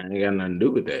anymore, I ain't got nothing to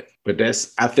do with that. But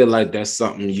I feel like that's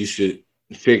something you should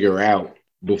figure out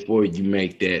before you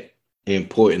make that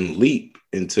important leap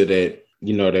into that,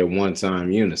 that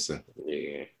one-time unison.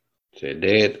 Yeah. So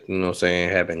that, you know what I'm saying,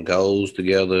 having goals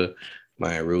together,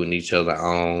 might rooting each other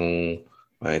on,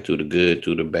 might through the good,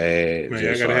 through the bad. Man,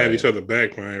 I gotta have each other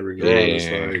back, man, regardless.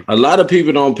 Yeah. Like, a lot of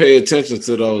people don't pay attention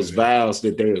to those vows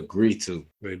that they agree to.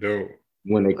 They don't.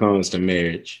 When it comes to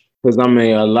marriage. Because, I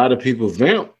mean, a lot of people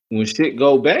vamp when shit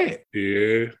go bad.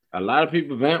 Yeah. A lot of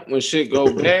people vamp when shit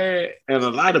go bad, and a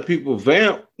lot of people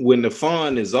vamp when the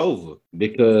fun is over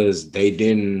because they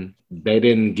didn't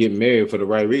get married for the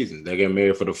right reason. They got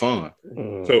married for the fun.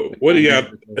 So what do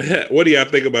y'all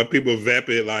think about people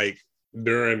vamping like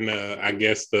during I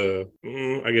guess you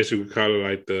would call it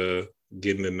like the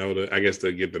getting to know the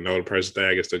person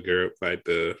stage, I guess the girl, like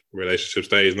the relationship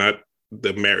stage, not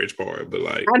the marriage part, but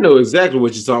like I know exactly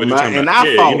what you're talking about. And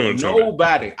I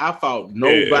fought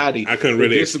nobody. I couldn't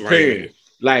really explain it.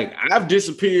 Like, I've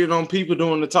disappeared on people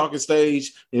during the talking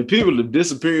stage, and people have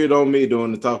disappeared on me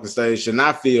during the talking stage, and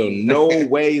I feel no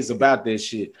ways about that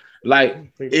shit.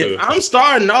 Like, if I'm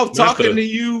starting off talking to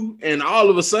you and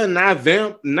all of a sudden I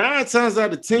vamp, 9 times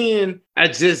out of 10, I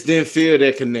just didn't feel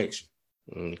that connection.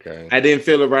 Okay. I didn't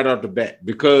feel it right off the bat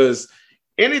because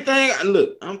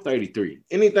look, I'm 33.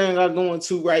 Anything I go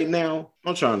into right now,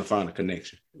 I'm trying to find a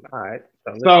connection. All right.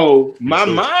 So my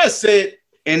mindset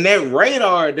and that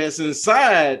radar that's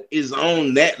inside is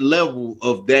on that level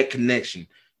of that connection.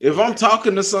 If I'm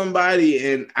talking to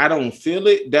somebody and I don't feel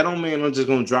it, that don't mean I'm just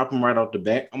going to drop them right off the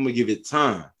bat. I'm going to give it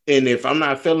time. And if I'm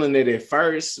not feeling it at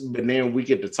first, but then we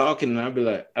get to talking and I'll be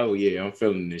like, oh yeah, I'm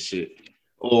feeling this shit.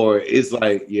 Or it's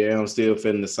like, yeah, I'm still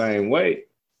feeling the same way.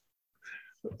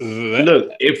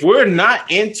 Look, if we're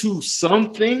not into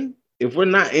something,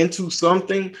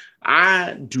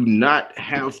 I do not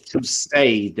have to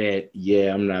say that,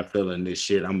 yeah, I'm not feeling this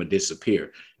shit, I'm gonna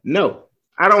disappear. No,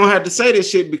 I don't have to say this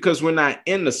shit because we're not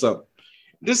into something.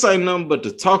 This ain't nothing but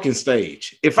the talking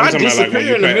stage. If I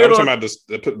disappear in the middle, I'm talking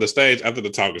about the stage after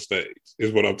the talking stage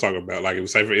is what I'm talking about. Like, if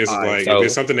say for instance, if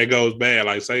it's something that goes bad,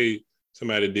 like say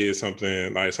somebody did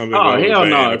something like something. Oh hell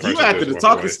no! If you after the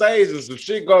talking stage and some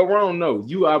shit go wrong, no,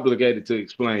 you obligated to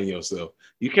explain yourself.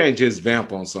 You can't just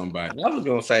vamp on somebody. I was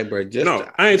gonna say, bro,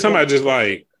 I ain't talking about just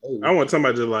like. I want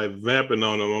somebody just like vamping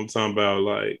on them. I'm talking about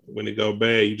like when it go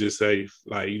bad, you just say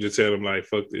like you just tell them like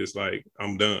fuck this, like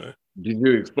I'm done. Did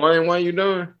you explain why you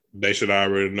done? They should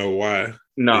already know why.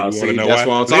 No, see, that's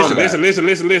what I'm talking about.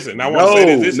 Listen. I want to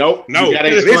say this. No. You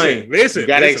gotta explain. Listen.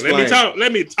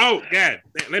 Let me talk. God,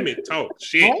 let me talk.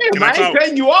 Shit. Can I ain't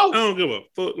cutting you off. I don't give a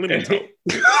fuck. Let me talk.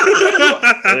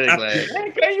 I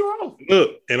ain't cutting you off.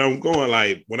 Look, and I'm going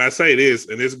like when I say this,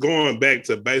 and it's going back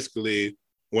to basically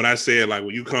when I said like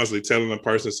when you constantly telling a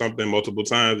person something multiple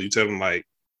times, you tell them like,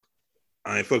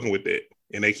 I ain't fucking with that,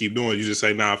 and they keep doing it, you just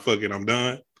say, nah, fuck it, I'm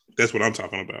done. That's what I'm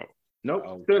talking about.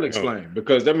 Nope, still explain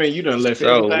because that means you done left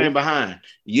everything behind.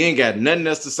 You ain't got nothing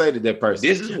else to say to that person.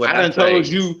 This is what I done told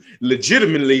you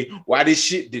legitimately why this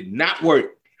shit did not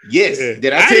work. Yes,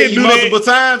 did I tell you multiple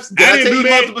times? Did I tell you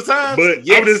multiple times? But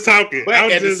yes. I'm just talking. But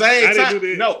at the same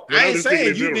time, no, I ain't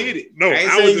saying you did it. No, I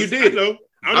ain't saying you did it.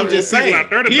 I'm just saying,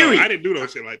 period. I didn't do no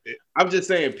shit like that. I'm just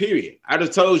saying, period. I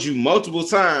just told you multiple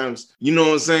times, you know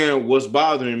what I'm saying, what's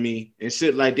bothering me and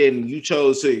shit like that, and you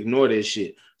chose to ignore that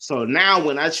shit. So now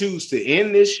when I choose to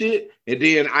end this shit and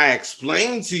then I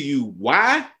explain to you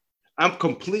why, I'm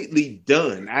completely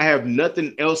done. I have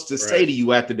nothing else to say to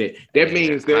you after that. That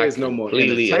means there is no more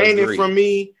entertaining from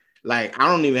me. Like, I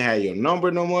don't even have your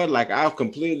number no more. Like, I've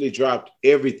completely dropped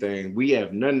everything. We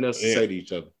have nothing else to say to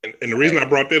each other. And the reason I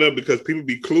brought that up because people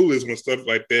be clueless when stuff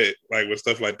like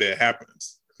that,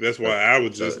 happens. That's why I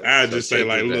would just say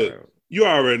like, look, you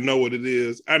already know what it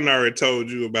is. I already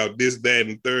told you about this, that,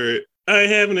 and third. I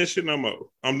ain't having that shit no more.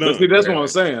 I'm done. But see, that's what I'm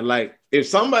saying. Like, if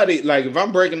somebody, like, if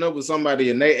I'm breaking up with somebody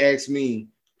and they ask me,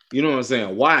 you know what I'm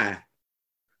saying, why?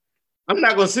 I'm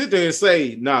not gonna sit there and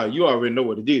say, nah, you already know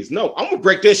what it is. No, I'm gonna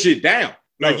break that shit down.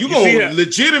 Like, you gonna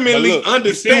legitimately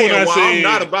understand why I'm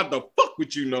not about to fuck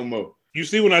with you no more. You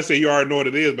see when I say you already know what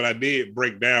it is, but I did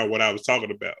break down what I was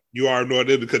talking about. You already know what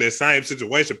it is because that same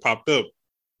situation popped up.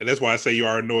 And that's why I say you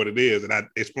already know what it is. And I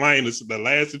explained the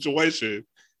last situation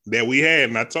that we had,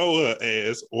 and I told her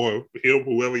ass or him,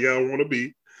 whoever y'all want to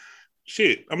be,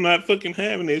 shit, I'm not fucking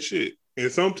having that shit. And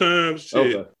sometimes,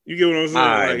 shit, you get what I'm saying?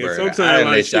 Right, like, sometimes, I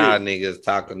let y'all niggas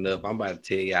talk enough. I'm about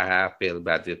to tell y'all how I feel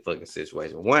about this fucking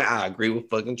situation. One, I agree with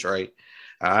fucking Trey.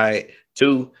 All right.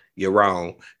 Two, you're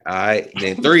wrong. All right.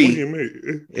 Then three. What do you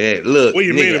mean? Yeah, look. What do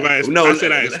you mean if I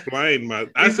said I explained my?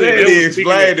 I said he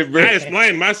explained it, bro. I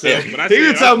explained myself, but I he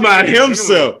was talking about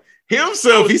himself. He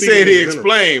said he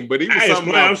explained, but he was talking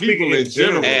about people in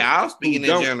general. Hey, I was speaking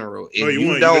in general. No,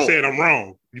 you just said I'm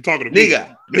wrong. You talking to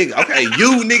nigga, okay,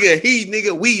 you nigga, he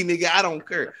nigga, we nigga, I don't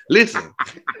care. Listen.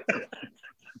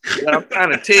 What I'm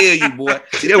trying to tell you, boy.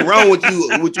 They're wrong with you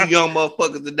young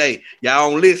motherfuckers today.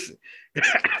 Y'all don't listen. All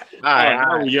right,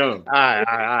 I'm young. All right.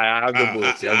 I'll do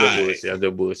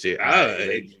bullshit. All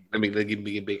right. Let me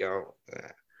get big on.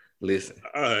 Listen.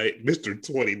 All right, Mr.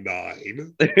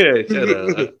 29.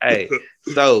 Shut up. Hey,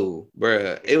 so,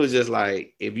 bruh, it was just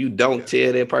like, if you don't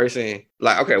tell that person,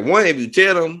 like, okay, one, if you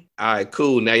tell them, all right,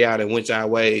 cool, now y'all done went y'all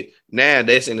way. Now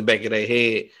that's in the back of their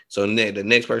head. So the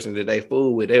next person that they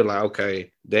fool with, they're like,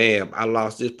 okay, damn, I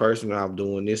lost this person. I'm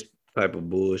doing this type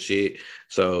of bullshit.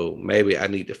 So maybe I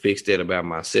need to fix that about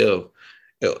myself.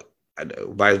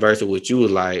 Vice versa, what you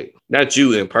was like, not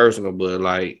you in personal, but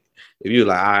like, if you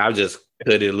like, I just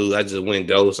cut it loose, I just went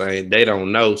ghost, they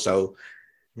don't know. So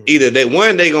either they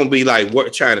gonna be like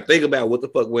trying to think about what the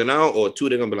fuck went on, or two,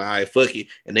 they're gonna be like, all right, fuck it,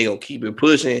 and they gonna keep it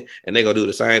pushing, and they gonna do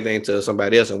the same thing to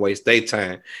somebody else and waste their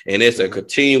time. And it's a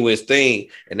continuous thing,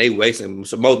 and they wasting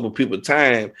multiple people's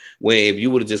time. When if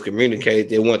you would have just communicated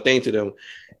that one thing to them,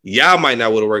 y'all might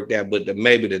not would have worked out, but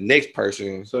maybe the next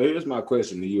person. So here's my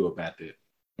question to you about that.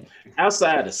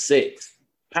 Outside of sex,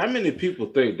 how many people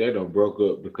think they done broke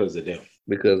up because of them?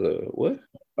 Because of what?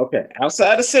 Okay,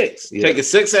 outside of sex, taking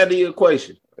sex out of the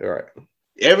equation. All right.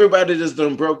 Everybody just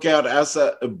done broke up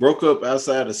outside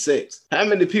of sex. How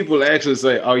many people actually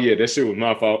say, "Oh yeah, that shit was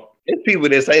my fault"? It's people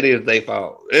that say it's their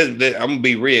fault. I'm gonna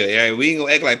be real. Yeah, we ain't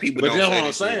gonna act like people. But don't that's say what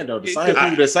I'm saying, shit. though. The same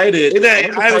people that say that.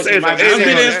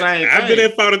 I've been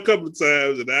at fault a couple of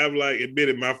times, and I've like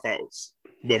admitted my faults.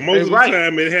 But most of the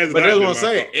time, it has. But that's what I'm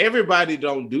saying. Everybody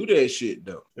don't do that shit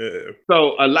though. Yeah.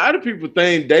 So a lot of people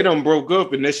think they done broke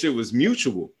up and that shit was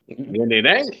mutual, and it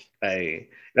ain't. Hey,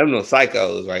 them no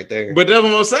psychos right there. But that's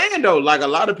what I'm saying though. Like a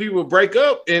lot of people break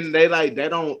up and they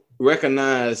don't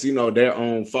recognize, their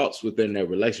own faults within their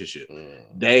relationship.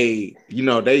 They,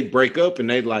 they break up and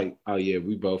they like, oh yeah,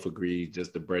 we both agreed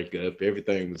just to break up.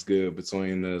 Everything was good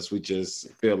between us. We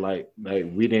just feel like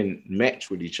we didn't match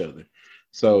with each other.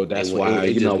 So that's why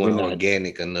it just wasn't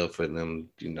organic enough for them,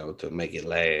 to make it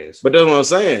last. But that's what I'm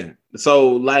saying. So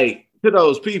like to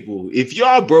those people, if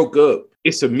y'all broke up,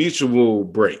 it's a mutual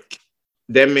break.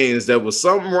 That means there was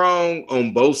something wrong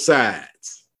on both sides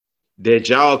that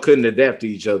y'all couldn't adapt to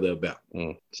each other about.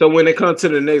 So when it comes to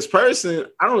the next person,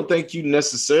 I don't think you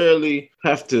necessarily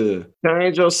have to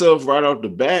change yourself right off the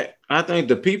bat. I think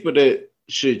the people that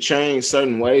should change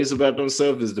certain ways about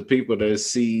themselves is the people that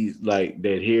see like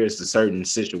that here's the certain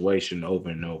situation over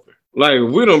and over. Like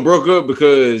we done broke up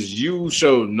because you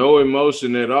showed no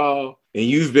emotion at all, and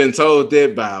you've been told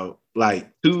that by like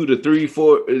 2 to 3,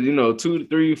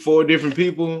 4 different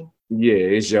people. Yeah,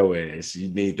 it's your ass. You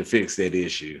need to fix that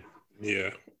issue.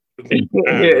 Yeah,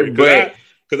 because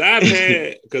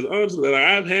honestly, like,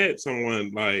 I've had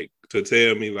someone like to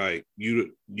tell me like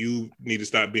you need to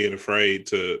stop being afraid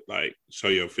to like show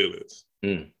your feelings.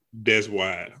 That's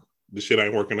why the shit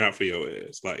ain't working out for your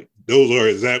ass. Like those are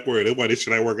exact words. That's why this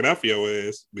shit ain't working out for your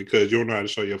ass, because you don't know how to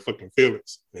show your fucking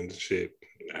feelings and shit.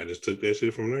 I just took that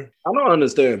shit from there. I don't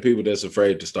understand people that's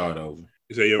afraid to start over.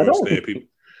 You say you don't understand people?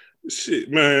 Shit,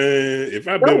 man. If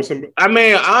I've been with somebody, I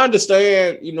mean, I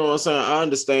understand. You know what I'm saying? I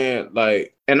understand.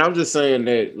 Like, and I'm just saying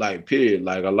that, like, period.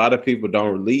 Like, a lot of people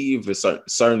don't leave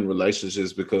certain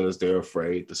relationships because they're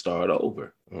afraid to start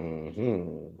over.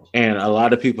 And a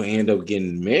lot of people end up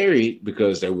getting married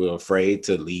because they were afraid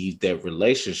to leave that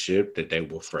relationship that they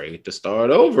were afraid to start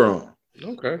over on.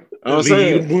 Okay. I'm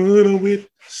saying,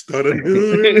 start a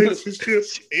new relationship.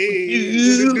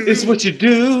 It's what you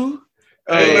do.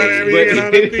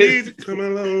 Come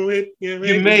along with you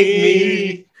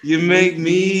make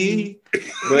me.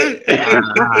 But hey,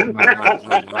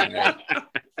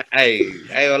 I ain't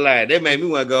gonna lie, that made me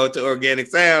want to go to Organic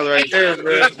Sounds right there,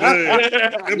 bro. Look at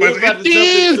that.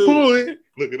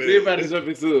 Everybody's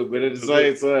jumping into it, but at the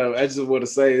same time, I just want to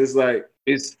say it's like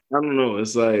I don't know.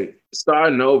 It's like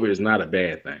starting over is not a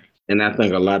bad thing. And I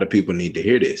think a lot of people need to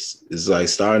hear this. It's like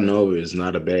starting over is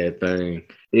not a bad thing.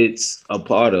 It's a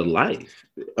part of life.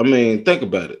 I mean, think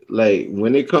about it. Like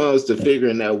when it comes to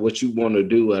figuring out what you want to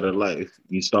do out of life,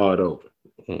 you start over.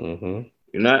 You're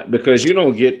not, because you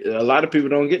don't get, a lot of people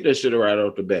don't get that shit right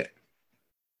off the bat.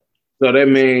 So that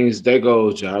means they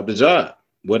go job to job.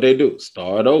 What they do,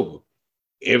 start over.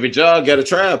 Every job got a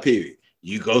trial period.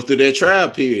 You go through that trial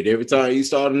period every time you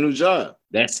start a new job.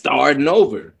 That's starting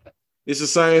over. It's the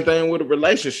same thing with a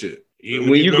relationship.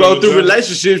 When you go through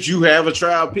relationships, you have a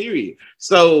trial period.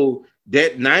 So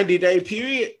that 90-day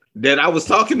period that I was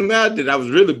talking about, that I was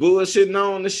really bullshitting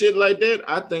on and shit like that,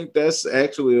 I think that's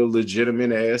actually a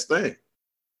legitimate ass thing.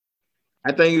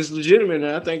 I think it's legitimate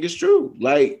and I think it's true.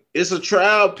 Like, it's a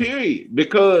trial period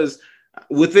because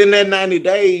within that 90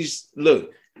 days,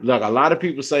 look, a lot of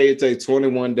people say it takes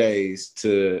 21 days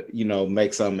to,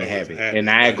 make something happen. And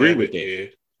I agree with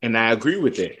that. And I agree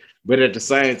with that. But at the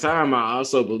same time, I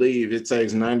also believe it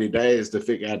takes 90 days to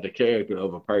figure out the character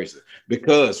of a person.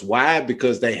 Because why?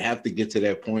 Because they have to get to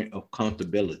that point of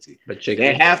comfortability. But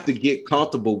they have to get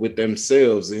comfortable with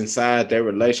themselves inside their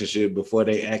relationship before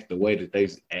they act the way that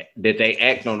they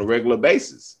act on a regular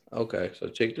basis. Okay, so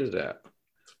check this out.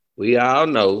 We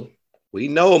know a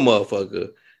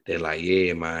motherfucker. They're like,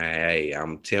 yeah, man, hey,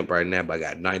 I'm temp right now, but I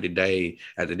got 90 days.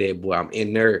 After that, boy, I'm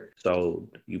in there. So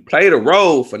you play the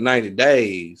role for 90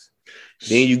 days.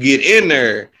 Then you get in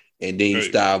there and then you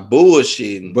start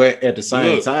bullshitting. But at the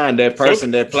same time, that person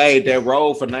that played that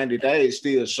role for 90 days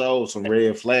still shows some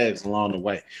red flags along the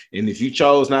way. And if you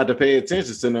chose not to pay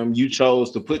attention to them, you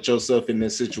chose to put yourself in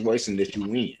this situation that you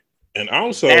in. And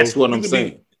also, that's what I'm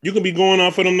saying. You can be going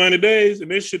on for them 90 days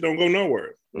and this shit don't go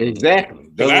nowhere. Exactly.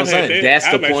 That's what I'm saying. That's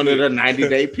the point of the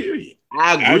 90-day period.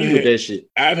 I agree with that shit.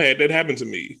 I've had that happen to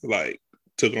me. Like,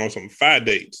 took on some 5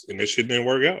 dates and that shit didn't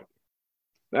work out.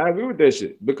 I agree with that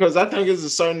shit because I think it's a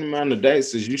certain amount of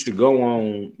dates that you should go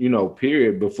on,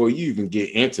 period, before you even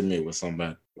get intimate with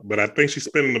somebody. But I think she's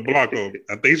spinning the block on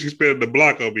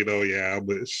me. Though. Yeah,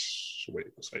 but wait,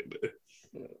 say that.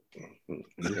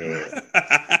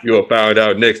 You'll find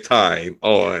out next time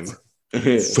on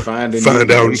Find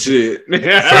out shit. Find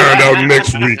out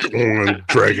next week on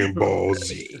Dragon Ball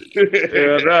Z.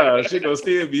 Hell no, she gonna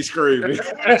still be screaming.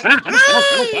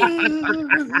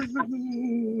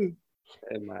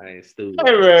 Man, stupid.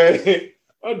 Hey man,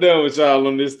 I'm done with y'all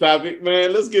on this topic,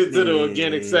 man. Let's get to the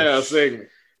organic sound segment.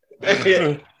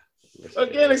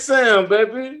 Organic sound,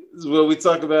 baby. This is where we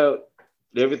talk about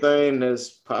everything that's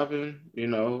popping, you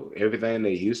know, everything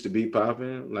that used to be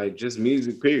popping, like just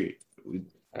music, period. We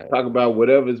talk about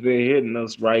whatever's been hitting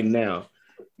us right now,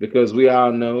 because we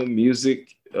all know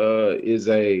music is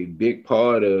a big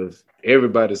part of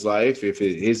everybody's life. If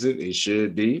it isn't, it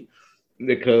should be,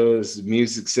 because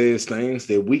music says things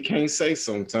that we can't say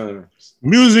sometimes.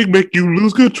 Music make you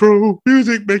lose control.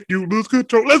 Music make you lose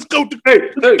control. Let's go. Hey,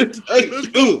 let's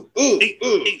go.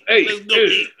 Hey,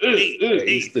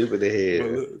 stupid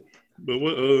ahead. But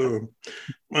what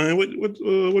man,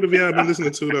 what have y'all been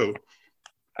listening to though?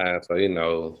 So you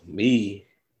know me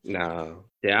now.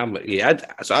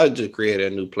 So I just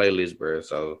created a new playlist, bro.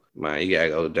 So man, you gotta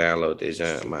go download this,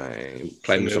 man.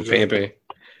 Play me some pimping,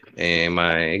 and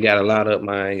man, it got a lot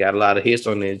of hits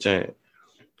on that junk.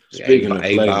 Speaking of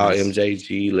 8Ball,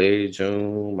 MJG, Larry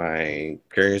June, my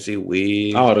Currency,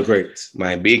 Wiz, all the greats,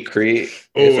 my Big Crit.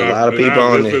 There's a lot of people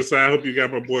on there. I hope you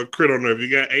got my boy Crit on there. If you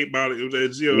got 8Ball,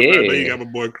 MJG, I know you got my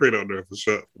boy Crit on there for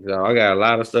sure. So I got a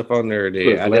lot of stuff on there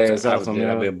that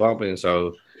I've been bumping.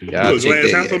 So y'all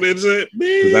check that. On that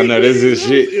because I know this is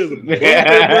shit. He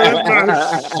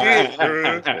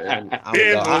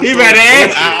better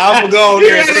answer. I'm gonna go on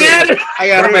there. I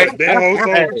gotta make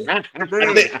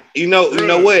that. You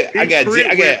know what? I got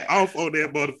off on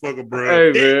that motherfucker,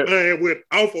 bro. Hey, man. Went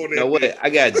off on that. You know what? I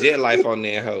got Jet Life on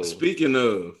that hoe. Speaking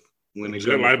of, when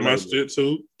Jet Life, my shit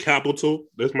too. Capital,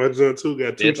 that's my junk too.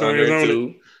 Got 2 Chainz on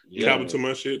it. Yeah. Capital,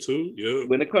 my shit too. Yeah.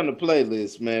 When it comes to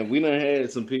playlists, man, we done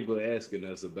had some people asking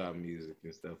us about music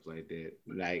and stuff like that,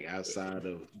 like outside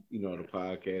of the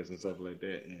podcast and stuff like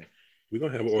that. And we're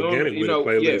gonna have an organic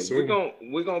playlist. Yeah,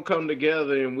 we're gonna come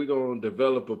together and we're gonna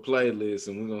develop a playlist,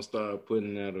 and we're gonna start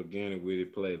putting out organic with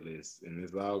it playlists, and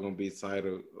it's all gonna be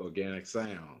titled Organic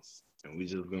Sounds, and we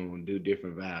just gonna do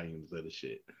different volumes of the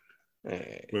shit.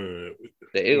 It's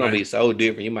gonna be so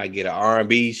different. You might get an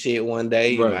R&B shit one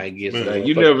day. You might get some.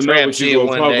 You never know what you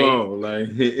gonna pop on. Like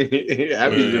I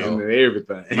be listening to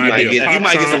everything. You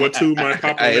might get some or two.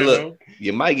 Hey, look,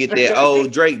 you might get that old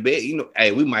Drake bet.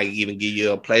 Hey, we might even give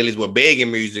you a playlist with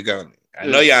begging music on it. I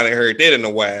know y'all ain't heard that in a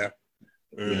while.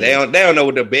 They don't know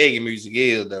what the begging music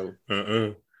is though.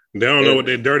 They don't know what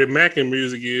that Dirty Mackin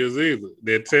music is either.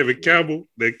 That Tevin Campbell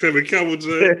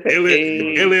just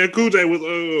LL Cool J was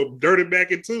Dirty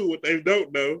Mackin too. What they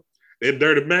don't know, that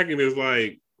Dirty Mackin is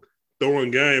like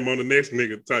throwing game on the next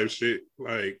nigga type shit.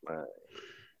 Like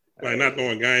not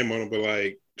throwing game on him, but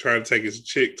like trying to take his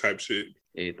chick type shit.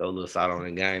 Yeah, throw a little salt on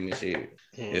the game and shit.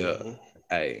 Yeah.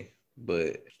 Hey,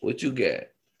 but what you got?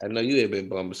 I know you ain't been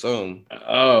bumping something.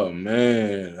 Oh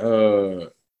man,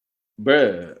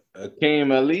 bruh.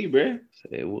 Akeem Ali, bruh.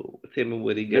 Tell me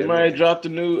what he got. They might drop the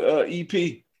new EP.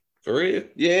 For real?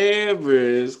 Yeah,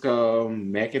 bruh. It's called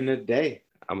Mac in the Day.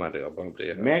 I'm about to go bump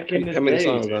that. Mac in the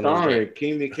Day. Sorry,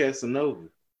 Kimi Casanova.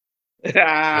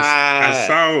 I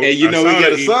saw. And we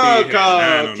got a song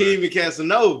called Kimi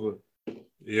Casanova.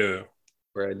 Yeah.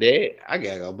 Bruh, that I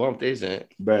gotta go bump this in.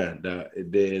 Bruh,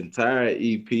 the entire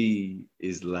EP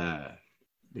is live.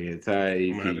 The entire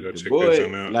EP. The boy,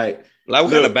 like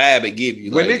what kind of vibe it give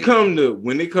you? When it come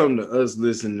to us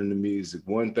listening to music,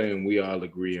 one thing we all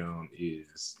agree on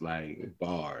is like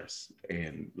bars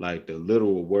and like the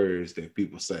literal words that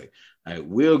people say. Like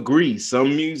we agree,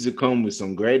 some music come with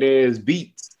some great ass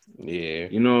beats. Yeah,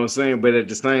 you know what I'm saying. But at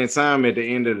the same time, at the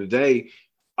end of the day,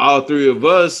 all three of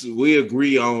us we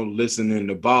agree on listening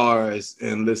to bars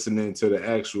and listening to the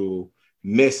actual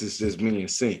message that's being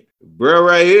sent. Bro,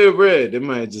 right here, bro, they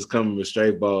might just come with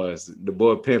straight bars. The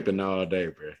boy pimping all day,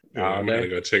 bro. Yeah, I'm gonna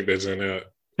go check that shit out.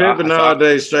 Pimping all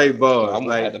day, straight bars. I'm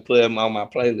gonna have to put him on my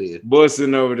playlist. Boy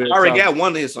sitting over there. I already got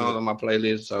one of his songs on my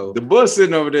playlist, so the boy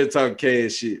sitting over there talking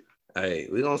cash shit. Hey,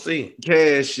 we gonna see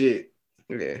cash shit.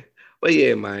 Yeah, but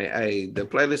yeah, man. Hey, the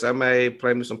playlist I made,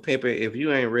 play me some pimping. If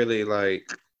you ain't really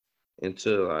like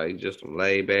into like just some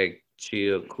laid back,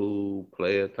 chill, cool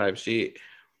player type shit,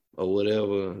 or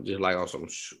whatever, just like on some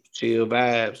chill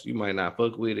vibes, you might not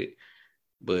fuck with it,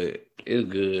 but it's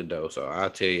good though. So I'll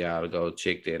tell y'all to go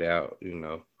check that out,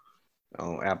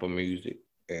 on Apple Music.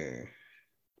 And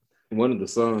one of the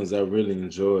songs I really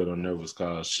enjoyed on there was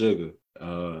called Sugar.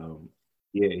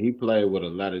 Yeah, he played with a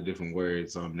lot of different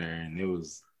words on there, and it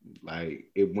was like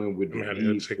it went with the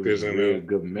beat. It was a real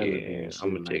good melody. Yeah,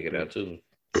 I'm gonna check it out too.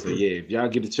 So yeah, if y'all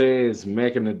get a chance,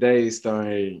 Mac in the Day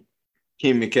starring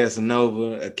Kimi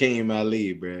Casanova, Akeem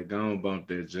Ali, bro. Go on, bump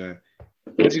that, John.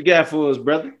 What you got for us,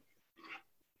 brother?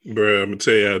 Bro, I'm gonna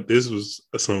tell you, this was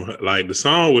some like the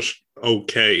song was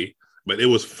okay, but it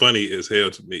was funny as hell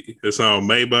to me. The song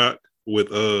Maybach with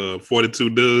 42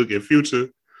 Dugg and Future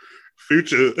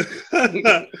Future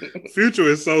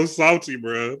is so salty,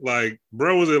 bro. Like,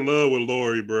 bro was in love with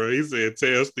Lori, bro. He said,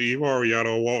 "Tell Steve Harvey I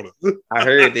don't want her." I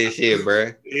heard this shit,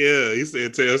 bro. Yeah, he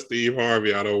said, "Tell Steve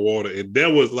Harvey I don't want her," and that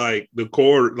was like the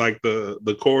core, like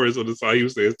the chorus of the song. He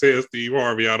said, "Tell Steve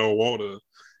Harvey I don't want her,"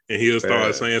 and he'll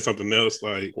start saying something else.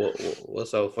 Like,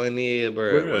 what's so funny is,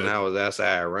 bro, when I was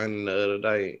outside running the other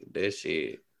day, that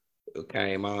shit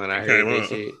came on. I heard that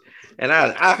shit. And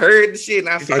I heard the shit and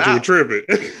I stopped. Thought you were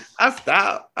tripping. I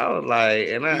stopped. I was like,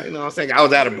 and I, you know what I'm saying? I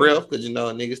was out of breath because, you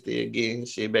know, niggas still getting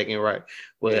shit back in right.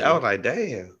 But I was like,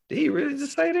 damn, did he really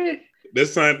just say that?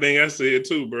 That's the same thing I said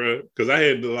too, bro. Because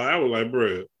I was like,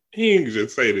 bro, he ain't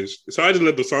just say this. So I just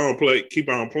let the song keep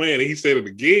on playing. And he said it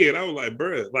again. I was like,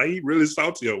 bro, like he really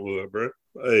salty over it, bro.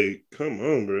 Like, come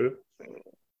on, bro.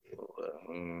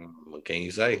 What can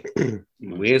you say?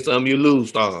 Win some, you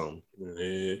lose some.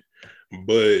 Yeah.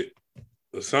 But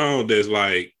the song that's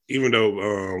like, even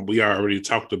though we already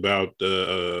talked about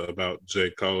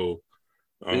J. Cole,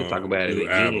 we can talk about it again.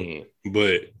 Album,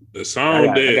 but the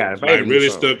song that like really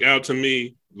stuck out to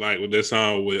me, like with that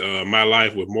song with My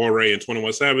Life with Moray and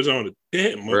 21 Savage on it,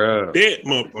 that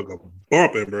motherfucker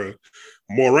bumping, bro.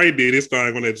 Moray did his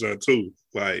thing on that joint too.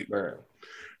 Like,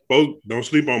 folks don't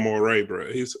sleep on Moray, bro.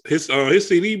 His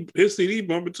CD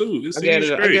bumping too. I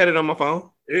got it on my phone.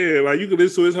 Yeah, like you can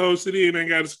listen to his whole CD and ain't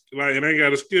got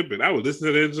to skip it. I was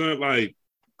listening to that junk like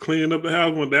cleaning up the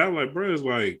house one day. I was like, bro, it's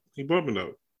like he bumping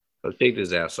though. So check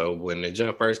this out. So when the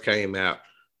junk first came out,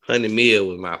 100 Mil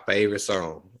was my favorite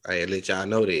song. I had to let y'all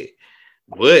know that.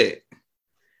 But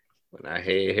when I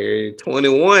had heard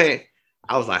 21,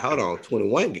 I was like, hold on,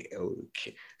 21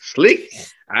 slick.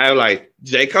 I was like,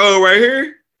 J. Cole right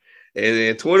here. And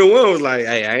then 21 was like,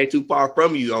 hey, I ain't too far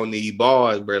from you on these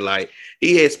bars, bro. Like,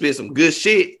 he had spit some good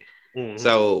shit. Mm-hmm.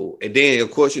 So, and then, of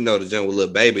course, you know, the junk with Lil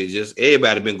Baby, just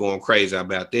everybody been going crazy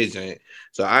about this junk.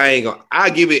 So I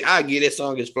give that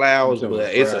song its flowers,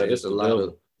 but it's a lot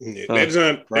of. That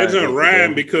junk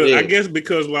riding because I guess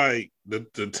because like the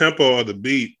tempo of the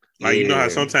beat, like you know how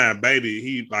sometimes Baby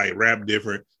he like rap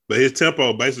different, but his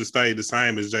tempo basically stayed the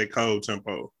same as J. Cole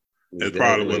tempo. That's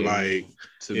probably what like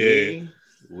to me.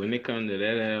 When it comes to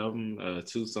that album,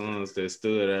 two songs that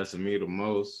stood out to me the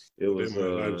most, it was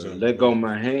Let Go of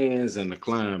My Hands and The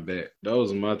Climb Back.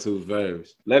 Those are my two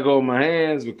favorites. Let Go of My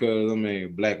Hands because, I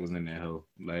mean, Black was in that hoe.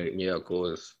 Like, yeah, of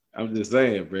course. I'm just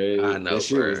saying, bro. I know, that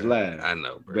shit was live. I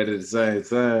know, bro. But at the same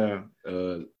time,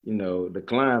 you know, The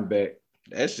Climb Back,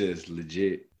 that's just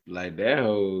legit. Like, that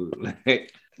whole,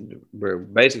 like... Bro,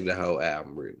 basically the whole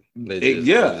album, bro.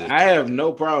 I have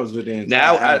no problems with it.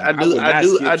 Now I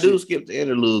do skip the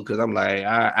interlude because I'm like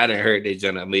I done heard that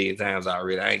junk a million times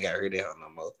already. I ain't got to hear that no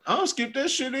more. I don't skip that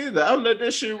shit either. I'll let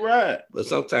that shit ride. But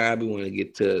sometimes I be want to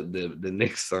get to the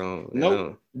next song.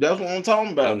 Nope, that's what I'm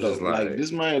talking about. Though. Like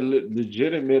this man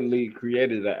legitimately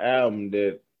created an album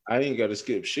that I ain't got to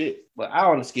skip shit. But I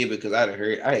want to skip it because I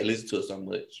ain't listened to it so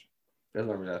much. That's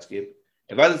why I skip it.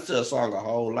 If I listen to a song a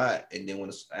whole lot and then when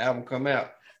the album come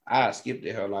out, I skip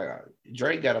it. Like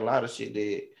Drake got a lot of shit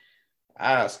that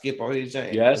I skip on his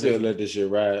channel. Yeah, I still let this shit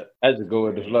ride. I just go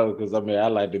with the flow because I mean I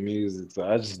like the music, so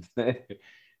I just like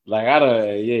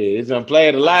it's done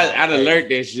played a lot. I done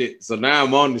learned that shit, so now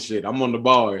I'm on the shit. I'm on the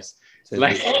bars.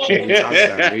 Like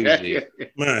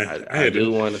man, I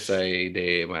do want to say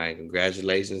that man,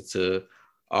 congratulations to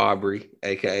Aubrey,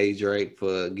 aka Drake,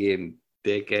 for getting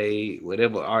decade,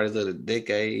 whatever artist of the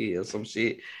decade or some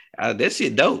shit. That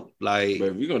shit dope. Like, but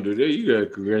if you're gonna do that, you gotta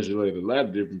congratulate a lot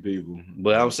of different people.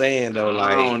 But I'm saying though,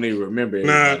 like, I don't even remember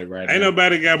everybody right now. Ain't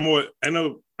nobody got more. I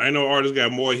know artists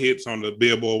got more hits on the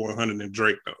Billboard 100 than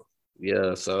Drake though.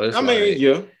 Yeah, so it's.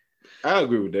 I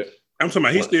agree with that. I'm talking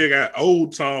about he still got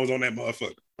old songs on that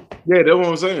motherfucker. Yeah, that's what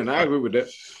I'm saying. I agree with that.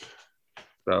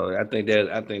 So I think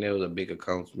that was a big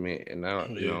accomplishment, and now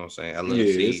you know what I'm saying. I love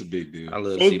to see it's a big deal. I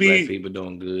love to see black people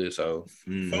doing good. So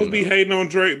folks be hating on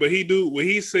Drake, but he do what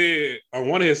he said on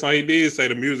one of his songs. He did say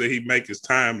the music he make is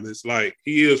timeless. Like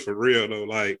he is for real though.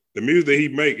 Like the music that he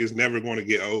make is never going to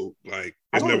get old. Like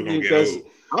it's never going to get old.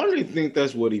 I don't even think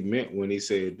that's what he meant when he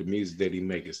said the music that he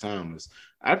make is timeless.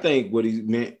 I think what he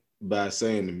meant by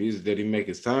saying the music that he make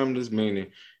is timeless,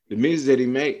 meaning the music that he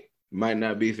make might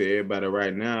not be for everybody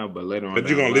right now, but later on,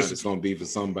 you're gonna listen. It's gonna be for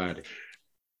somebody.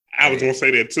 I was gonna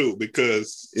say that too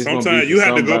because sometimes you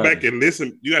have to go back and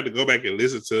listen. You have to go back and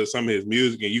listen to some of his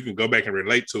music, and you can go back and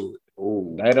relate to it.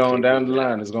 Ooh, later on down the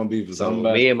line, it's gonna be for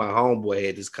somebody. Me and my homeboy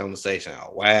had this conversation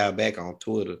a while back on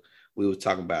Twitter. We were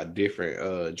talking about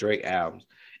different Drake albums,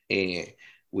 and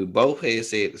we both had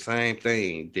said the same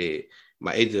thing that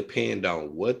it depend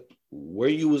on where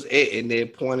you was at in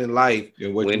that point in life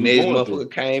when this motherfucker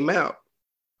came out.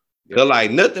 Cause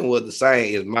like Nothing Was the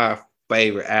Same is my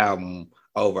favorite album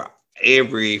over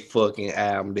every fucking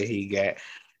album that he got.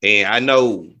 And I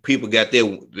know people got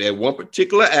that one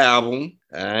particular album.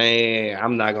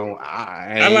 I'm not gonna.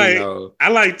 I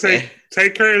like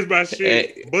Take Care is my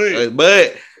shit,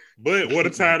 but What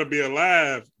a Time to Be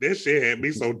Alive. That shit had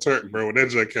me so turned, bro, when that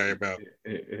just came out.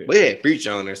 But it had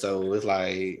Future on there, so it's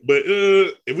like. But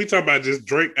if we talk about just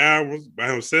Drake albums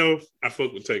by himself, I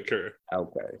fuck with Take Care.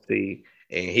 Okay, see,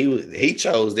 and he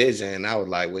chose that genre, and I was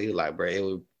like, well, he was like, bro, it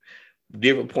was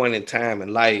different point in time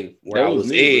in life where I was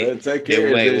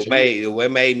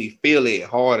what made me feel it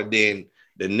harder than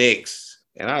the next.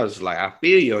 And I was like, I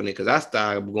feel you on it because I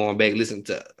started going back listening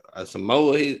to some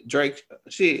more of his Drake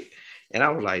shit. And I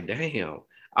was like, damn.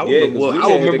 I remember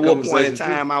what point in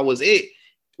time I was at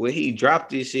when he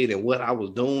dropped this shit and what I was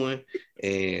doing.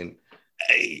 And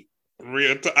hey,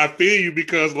 I feel you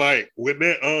because like with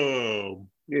that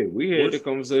yeah, we had the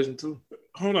conversation too.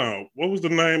 Hold on. What was the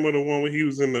name of the one when he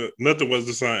was in the Nothing Was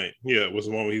the Same? Yeah, it was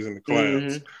the one when he was in the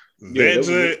clouds.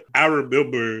 Mm-hmm. I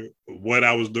remember what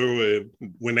I was doing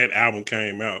when that album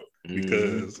came out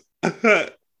because a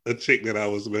chick that I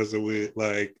was messing with,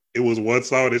 like, it was one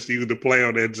song that she used to play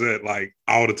on that jet like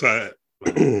all the time.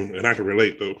 And I can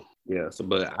relate though. Yeah, so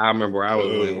but I remember I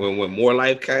was when More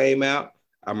Life came out,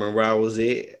 I remember I was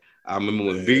it. I remember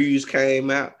when Views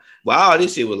came out. Well, all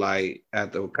this shit was like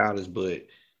after college, but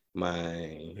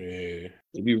if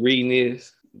you reading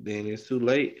this, then it's too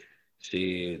late.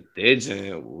 Shit, that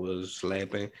jam was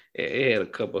slapping. It had a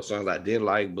couple of songs I didn't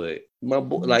like, but my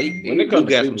boy, like, when it comes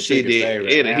to some shit that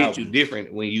it'll hit you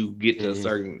different when you get to a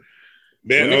certain.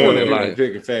 Like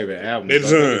pick a favorite album,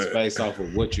 it's based off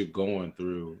of what you're going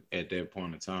through at that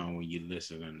point in time when you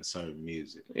listen to certain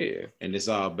music. Yeah, and it's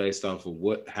all based off of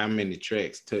how many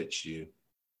tracks touch you.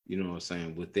 You know what I'm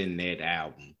saying within that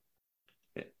album.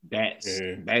 That's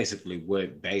basically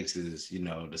what bases,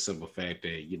 the simple fact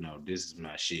that, this is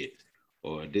my shit,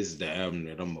 or this is the album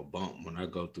that I'm gonna bump when I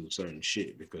go through certain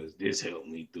shit because this helped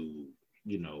me through,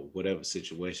 whatever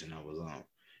situation I was on.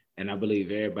 And I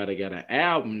believe everybody got an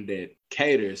album that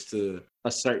caters to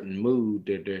a certain mood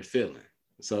that they're feeling.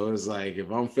 So it's like, if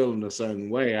I'm feeling a certain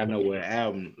way, I know what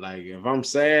album, like if I'm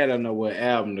sad, I know what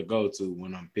album to go to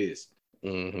when I'm pissed.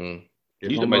 Mm-hmm.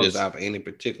 You talking about just off any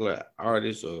particular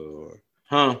artist or?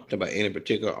 Talk about any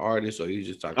particular artist, or you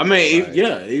just talking? I mean,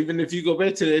 even if you go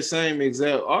back to that same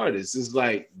exact artist, it's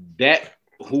like that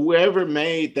whoever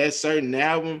made that certain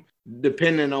album,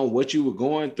 depending on what you were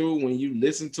going through when you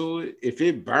listen to it, if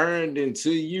it burned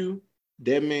into you,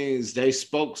 that means they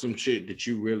spoke some shit that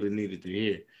you really needed to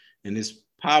hear, and it's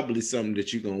probably something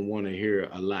that you're gonna want to hear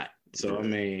a lot. So I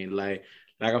mean, like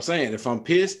I'm saying, if I'm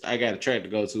pissed, I got a track to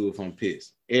go to. If I'm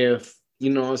pissed, if you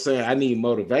know what I'm saying, I need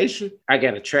motivation, I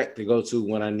got a track to go to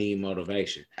when I need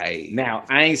motivation. Now,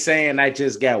 I ain't saying I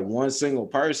just got one single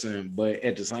person, but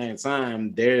at the same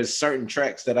time, there's certain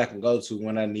tracks that I can go to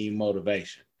when I need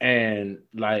motivation. And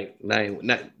like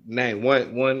name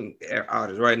one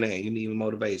artist right now you need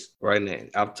motivation right now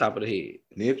off the top of the head.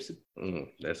 Nipsey.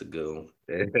 That's a good one.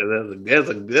 That's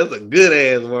a good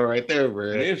ass one right there,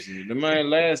 bro. Nipsey. The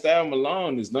man last album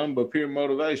alone is nothing but pure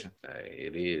motivation.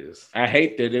 It is. I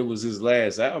hate that it was his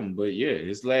last album, but yeah,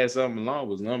 his last album alone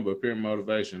was nothing but pure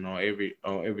motivation on every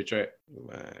track.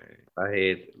 Man, I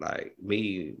had like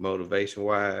me motivation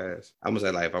wise. I'm gonna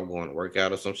say like if I'm going to work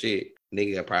out or some shit,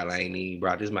 nigga probably ain't even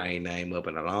brought this man name up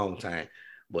in a long time.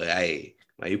 But hey,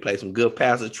 man, you play some good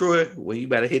Pastor Troy, well, you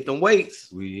better hit them weights.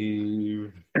 Hey,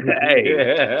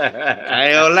 I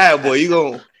ain't gonna lie, boy. You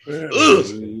gonna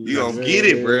get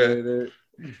it, bro.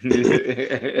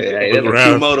 Hey,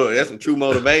 that's some true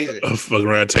motivation. Fuck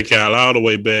around, take y'all all the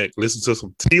way back. Listen to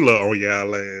some Tila on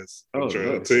y'all ass. I'm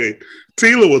trying to tell you.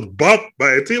 Tila was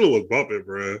bumping,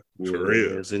 bro. For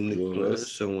real. In the club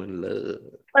showing love.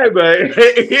 Hey, man.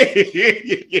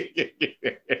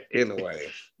 Anyway,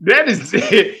 that is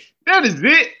it.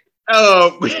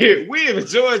 We have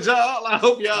enjoyed y'all. I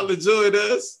hope y'all enjoyed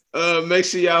us. Make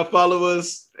sure y'all follow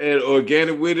us at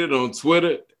Organic With It on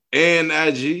Twitter and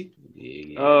IG.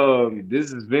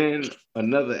 This has been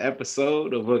another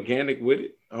episode of Organic With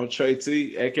It. I'm Trey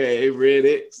T, aka Red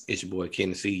X. It's your boy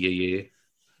Kenny C. Yeah.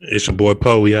 It's your boy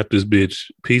Poe. We out this bitch.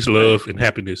 Peace, love, and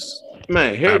happiness.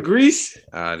 Man, hair grease.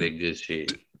 That good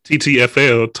shit.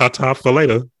 TTFL. Ta-ta for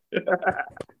later.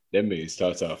 That means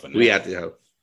ta-ta for now. We out there.